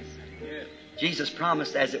day in this. Jesus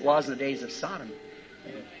promised, as it was in the days of Sodom,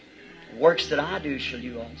 works that I do shall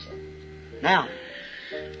you also. Now,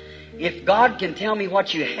 if God can tell me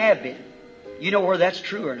what you have been, you know whether that's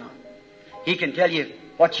true or not. He can tell you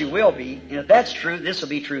what you will be, and if that's true, this will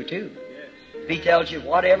be true too. If He tells you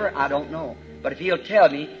whatever, I don't know. But if He'll tell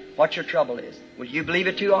me what your trouble is, will you believe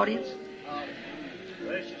it too, audience?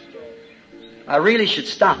 I really should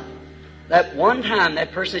stop. That one time,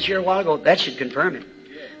 that person that's here a while ago, that should confirm it.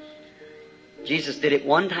 Jesus did it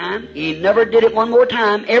one time. He never did it one more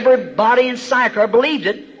time. Everybody in Sychar believed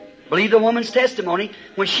it. Believed the woman's testimony.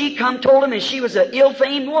 When she come, told him, and she was an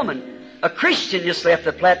ill-famed woman. A Christian just left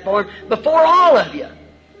the platform before all of you.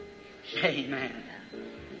 Amen.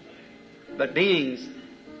 But beings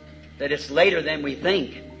that it's later than we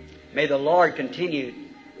think, may the Lord continue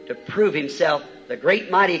to prove Himself the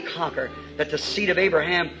great mighty conqueror, that the seed of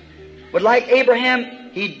Abraham would, like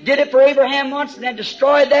Abraham, He did it for Abraham once and then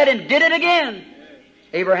destroyed that and did it again.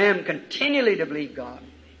 Abraham continually to believe God.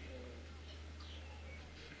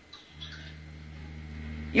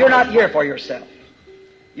 You're not here for yourself.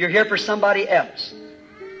 You're here for somebody else.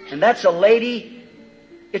 And that's a lady,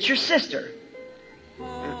 it's your sister.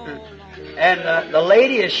 And the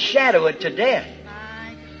lady is shadowed to death.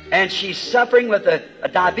 And she's suffering with a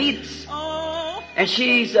diabetes. And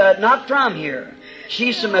she's not from here.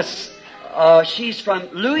 She's from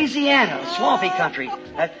Louisiana, swampy country.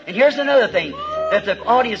 And here's another thing, that the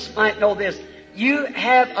audience might know this. You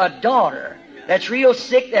have a daughter that's real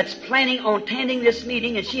sick, that's planning on attending this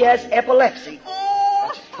meeting, and she has epilepsy.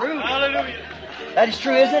 That's true. Hallelujah. That is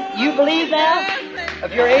true, isn't it? You believe now?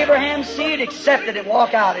 If you're Abraham's seed, accept it and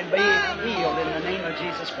walk out and be healed in the name of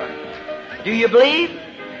Jesus Christ. Do you believe?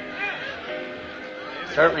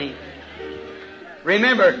 Certainly.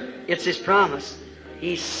 Remember, it's His promise.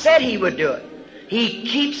 He said He would do it. He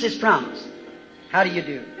keeps His promise. How do you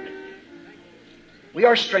do? We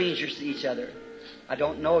are strangers to each other. I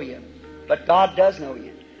don't know you, but God does know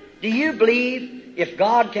you. Do you believe if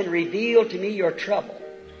God can reveal to me your trouble,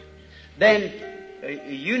 then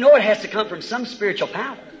you know it has to come from some spiritual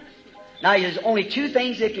power. Now, there's only two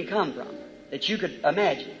things it can come from that you could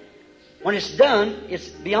imagine. When it's done, it's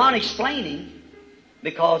beyond explaining.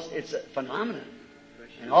 because it's a phenomenon.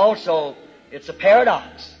 And also, it's a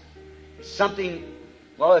paradox. It's something,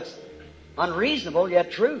 well, it's unreasonable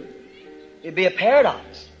yet true. It'd be a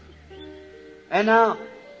paradox. And now,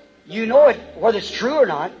 you know it, whether it's true or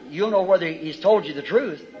not. You'll know whether He's told you the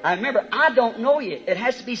truth. I remember, I don't know you. It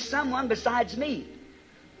has to be someone besides me.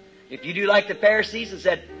 If you do like the Pharisees and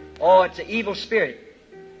said, oh, it's an evil spirit,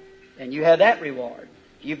 then you have that reward.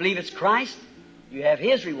 If you believe it's Christ, you have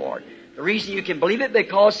His reward. The reason you can believe it,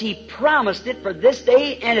 because He promised it for this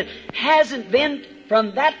day, and it hasn't been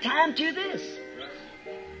from that time to this.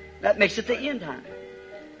 That makes it the end time.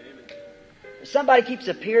 If somebody keeps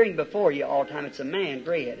appearing before you all the time, it's a man,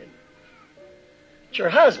 gray-headed. It's your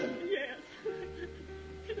husband.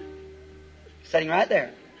 Sitting right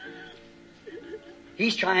there.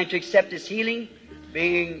 He's trying to accept his healing,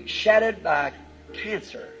 being shattered by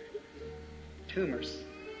cancer. Tumors.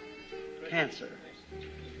 Cancer.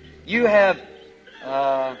 You have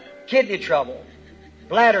kidney trouble,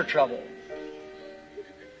 bladder trouble.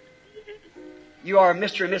 You are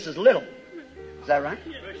Mr. and Mrs. Little. Is that right?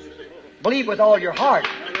 Believe with all your heart.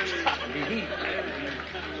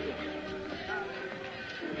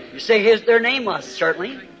 You say their name was,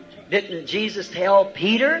 certainly. Didn't Jesus tell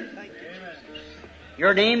Peter,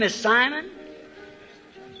 your name is Simon,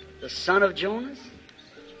 the son of Jonas?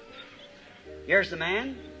 Here's the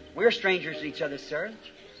man. We're strangers to each other, sir.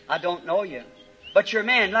 I don't know you. But you're a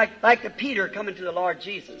man, like the Peter coming to the Lord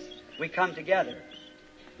Jesus. We come together.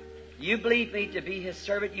 You believe me to be His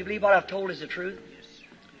servant? You believe what I've told is the truth?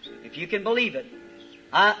 If you can believe it,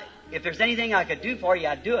 if there's anything I could do for you,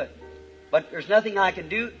 I'd do it. But there's nothing I can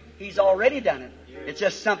do. He's already done it. It's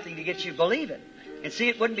just something to get you to believe it. And see,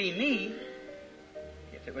 it wouldn't be me.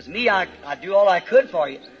 If it was me, I'd do all I could for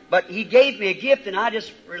you. But He gave me a gift, and I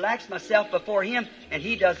just relaxed myself before Him, and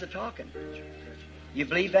He does the talking. You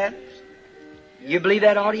believe that? You believe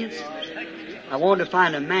that, audience? I wanted to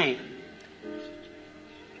find a man.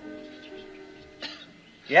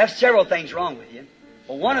 You have several things wrong with you.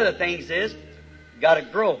 Well, one of the things is you got a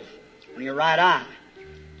growth on your right eye.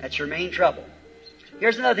 That's your main trouble.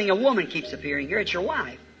 Here's another thing. A woman keeps appearing here. It's your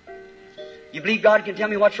wife. You believe God can tell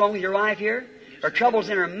me what's wrong with your wife here? Her trouble's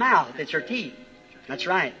in her mouth. It's her teeth. That's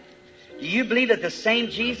right. Do you believe that the same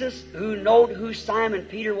Jesus who knowed who Simon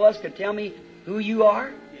Peter was could tell me who you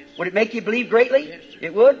are? Would it make you believe greatly?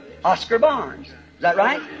 It would. Oscar Barnes. Is that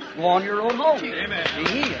right? Go on your road home. Be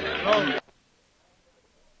healed.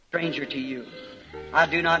 Stranger to you. I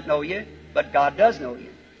do not know you, but God does know you.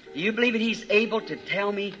 Do you believe that He's able to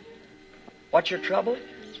tell me what's your trouble?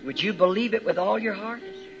 Would you believe it with all your heart?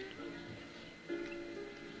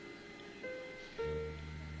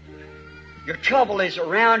 Your trouble is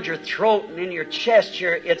around your throat and in your chest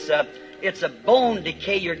here. It's a bone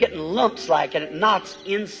decay. You're getting lumps like, and it knots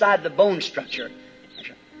inside the bone structure.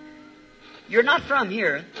 You're not from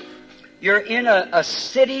here. You're in a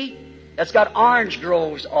city that's got orange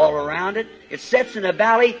groves all around it. It sits in a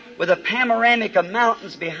valley with a panoramic of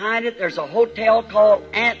mountains behind it. There's a hotel called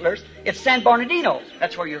Antlers. It's San Bernardino.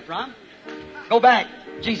 That's where you're from. Go back.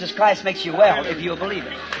 Jesus Christ makes you well if you'll believe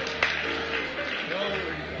it.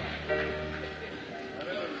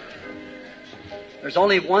 There's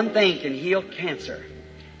only one thing can heal cancer.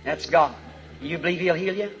 That's God. You believe He'll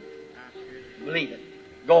heal you? Believe it.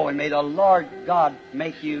 Go, and may the Lord God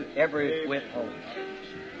make you every whit whole.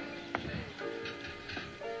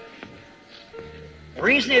 The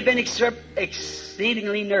reason they've been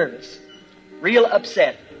exceedingly nervous, real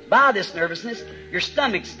upset by this nervousness, your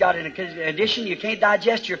stomach's got an addition. You can't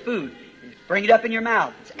digest your food. Bring it up in your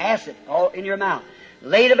mouth. It's acid all in your mouth.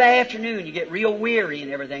 Late of the afternoon, you get real weary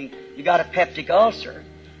and everything. You got a peptic ulcer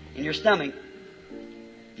in your stomach.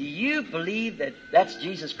 Do you believe that that's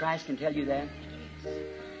Jesus Christ can tell you that?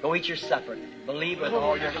 Go eat your supper. Believe with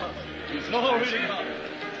all your heart. Jesus Christ.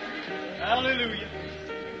 Hallelujah.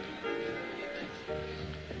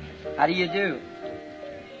 How do you do?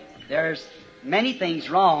 There's many things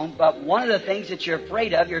wrong, but one of the things that you're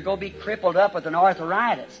afraid of, you're going to be crippled up with an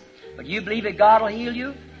arthritis. But you believe that God will heal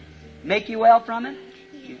you? Make you well from it?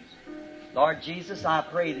 Lord Jesus, I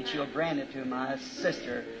pray that you'll grant it to my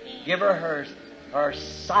sister. Give her her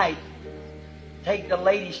sight. Take the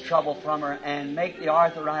lady's trouble from her and make the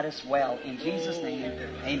arthritis well. In Jesus' name,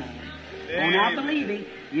 amen. Go now believing.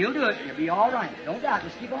 You'll do it. You'll be all right. Don't doubt.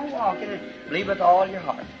 Just keep on walking and believe with all your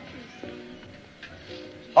heart.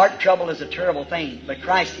 Heart trouble is a terrible thing, but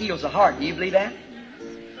Christ heals the heart. Do you believe that?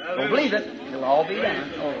 Don't believe it. It'll all be done.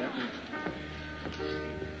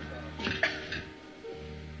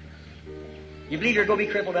 You believe you're going to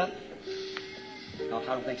be crippled up? No, I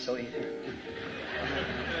don't think so either.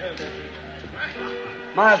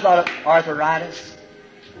 Mine's a lot of arthritis.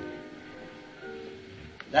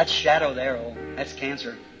 That shadow there, oh, that's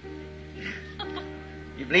cancer.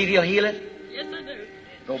 You believe He'll heal it? Yes, I do.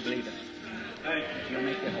 Go believe it. He'll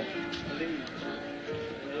make it whole.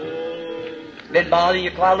 Been bothering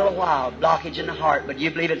you quite a little while, blockage in the heart, but you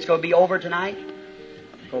believe it's going to be over tonight?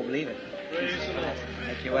 Go believe it.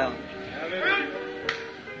 Make you well.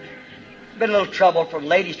 Been a little trouble for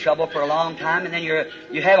ladies' trouble for a long time, and then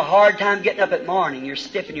you have a hard time getting up at morning. You're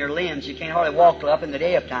stiff in your limbs. You can't hardly walk up in the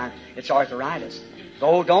day of time. It's arthritis.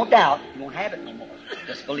 Go, don't doubt. You won't have it no more.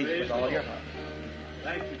 Just believe it with all your heart.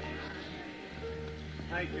 Thank you.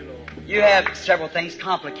 Thank you, Lord. You have several things,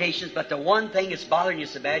 complications, but the one thing that's bothering you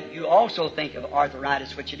so bad, you also think of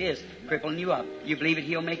arthritis, which it is, crippling you up. You believe it,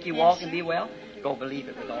 He'll make you walk and be well? Go believe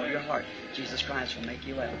it with all your heart. Jesus Christ will make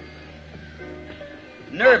you well.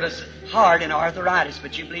 Nervous, hard, and arthritis,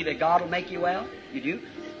 but you believe that God will make you well? You do?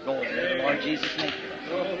 Go believe the Lord Jesus make you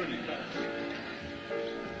well.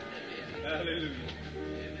 Hallelujah.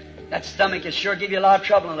 That stomach has sure given you a lot of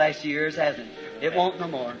trouble in the last few years, hasn't it? It won't no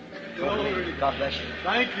more. God bless you.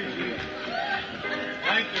 Thank you, Jesus.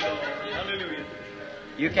 Thank you, Lord. Hallelujah.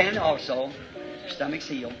 You can also. Your stomach's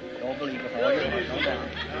healed. Don't believe with all your heart. No doubt.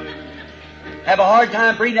 Have a hard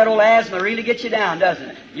time breathing. That old asthma really gets you down, doesn't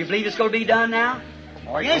it? You believe it's going to be done now?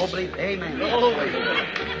 Or you don't believe? Amen.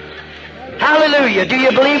 Hallelujah. Do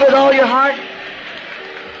you believe with all your heart?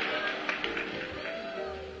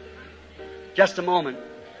 Just a moment.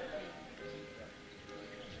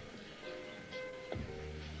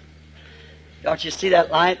 Don't you see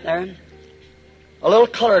that light there? A little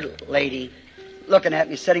colored lady looking at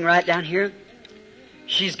me, sitting right down here.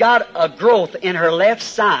 She's got a growth in her left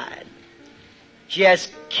side. She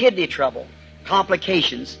has kidney trouble,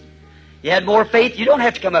 complications. You had more faith, you don't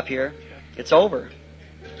have to come up here. It's over.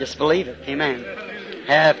 Just believe it. Amen.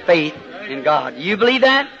 Have faith in God. You believe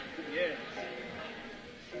that?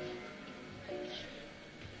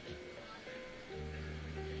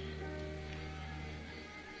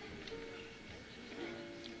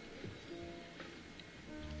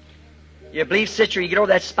 You believe, sister, you get over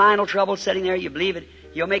that spinal trouble sitting there, you believe it,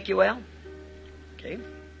 He'll make you well? Okay.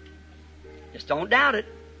 Just don't doubt it.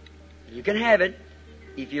 You can have it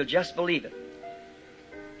if you'll just believe it.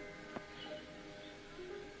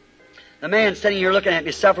 The man sitting here looking at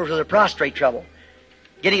me suffers with a prostrate trouble,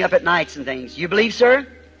 getting up at nights and things. You believe, sir?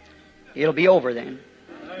 It'll be over then.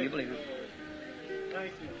 You believe it.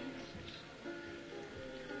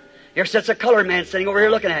 Here sits a colored man sitting over here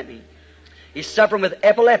looking at me. He's suffering with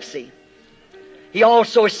epilepsy. He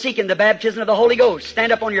also is seeking the baptism of the Holy Ghost.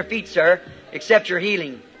 Stand up on your feet, sir. Accept your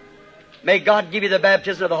healing. May God give you the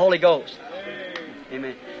baptism of the Holy Ghost.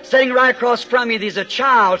 Amen. Sitting right across from you, there's a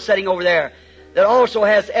child sitting over there that also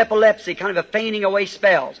has epilepsy, kind of a fainting away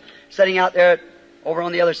spells, sitting out there over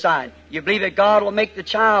on the other side. You believe that God will make the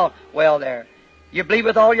child well there. You believe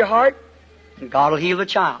with all your heart, and God will heal the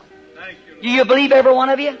child. Do you believe, every one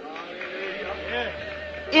of you?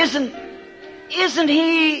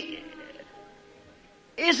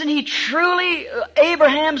 Isn't he truly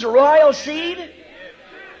Abraham's royal seed?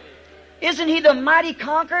 Isn't he the mighty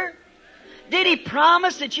conqueror? Did he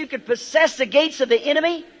promise that you could possess the gates of the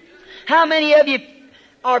enemy? How many of you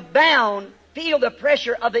are bound, feel the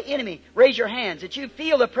pressure of the enemy? Raise your hands. That you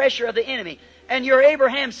feel the pressure of the enemy. And you're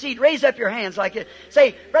Abraham's seed. Raise up your hands like it.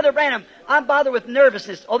 Say, Brother Branham, I'm bothered with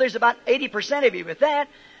nervousness. Oh, there's about 80% of you with that.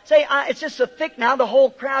 Say, it's just so thick now, the whole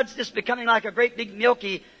crowd's just becoming like a great big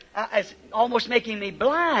milky, it's almost making me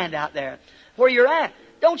blind out there where you're at.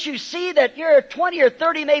 Don't you see that you're 20 or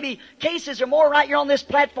 30 maybe cases or more right here on this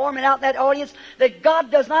platform and out in that audience, that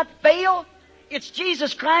God does not fail? It's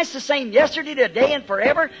Jesus Christ the same yesterday, today, and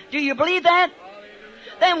forever. Do you believe that?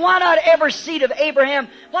 Then why not every seed of Abraham?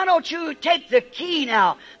 Why don't you take the key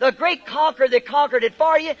now? The great conqueror that conquered it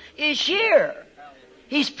for you is here.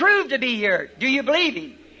 He's proved to be here. Do you believe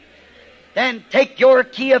Him? Then take your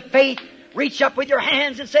key of faith, reach up with your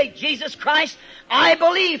hands and say, Jesus Christ, I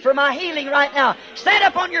believe for my healing right now. Stand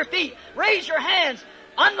up on your feet. Raise your hands.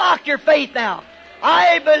 Unlock your faith now.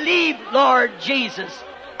 I believe, Lord Jesus.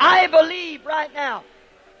 I believe right now.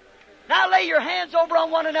 Now lay your hands over on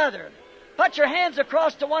one another. Put your hands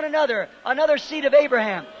across to one another. Another seed of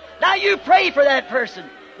Abraham. Now you pray for that person.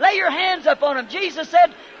 Lay your hands up on them. Jesus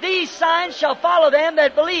said, these signs shall follow them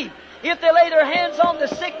that believe. If they lay their hands on the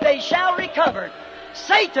sick, they shall recover.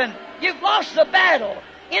 Satan, you've lost the battle.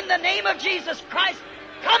 In the name of Jesus Christ,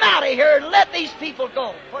 come out of here and let these people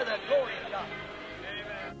go for the glory of God.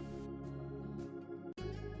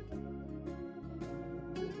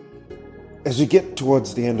 As we get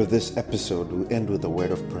towards the end of this episode, we end with a word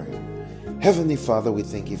of prayer. Heavenly Father, we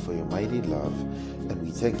thank You for Your mighty love, and we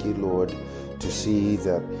thank You, Lord, to see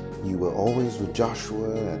that you were always with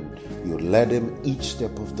Joshua and you led him each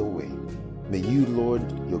step of the way. May you, Lord,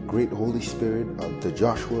 your great Holy Spirit of the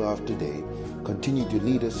Joshua of today, continue to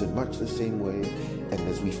lead us in much the same way, and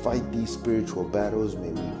as we fight these spiritual battles, may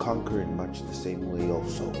we conquer in much the same way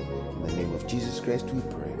also. In the name of Jesus Christ we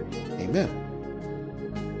pray. Amen.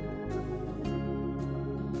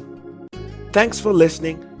 Thanks for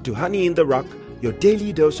listening to Honey in the Rock, your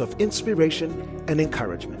daily dose of inspiration and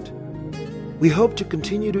encouragement. We hope to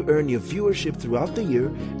continue to earn your viewership throughout the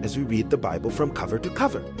year as we read the Bible from cover to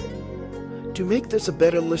cover. To make this a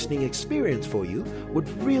better listening experience for you, would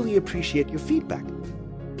really appreciate your feedback.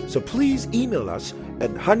 So please email us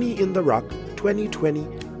at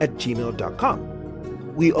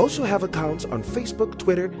honeyintherock2020@gmail.com. We also have accounts on Facebook,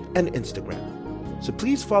 Twitter, and Instagram. So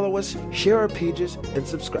please follow us, share our pages, and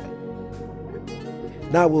subscribe.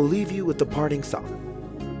 Now we'll leave you with the parting song.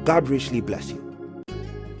 God richly bless you.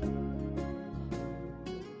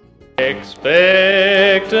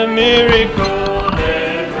 Expect a miracle.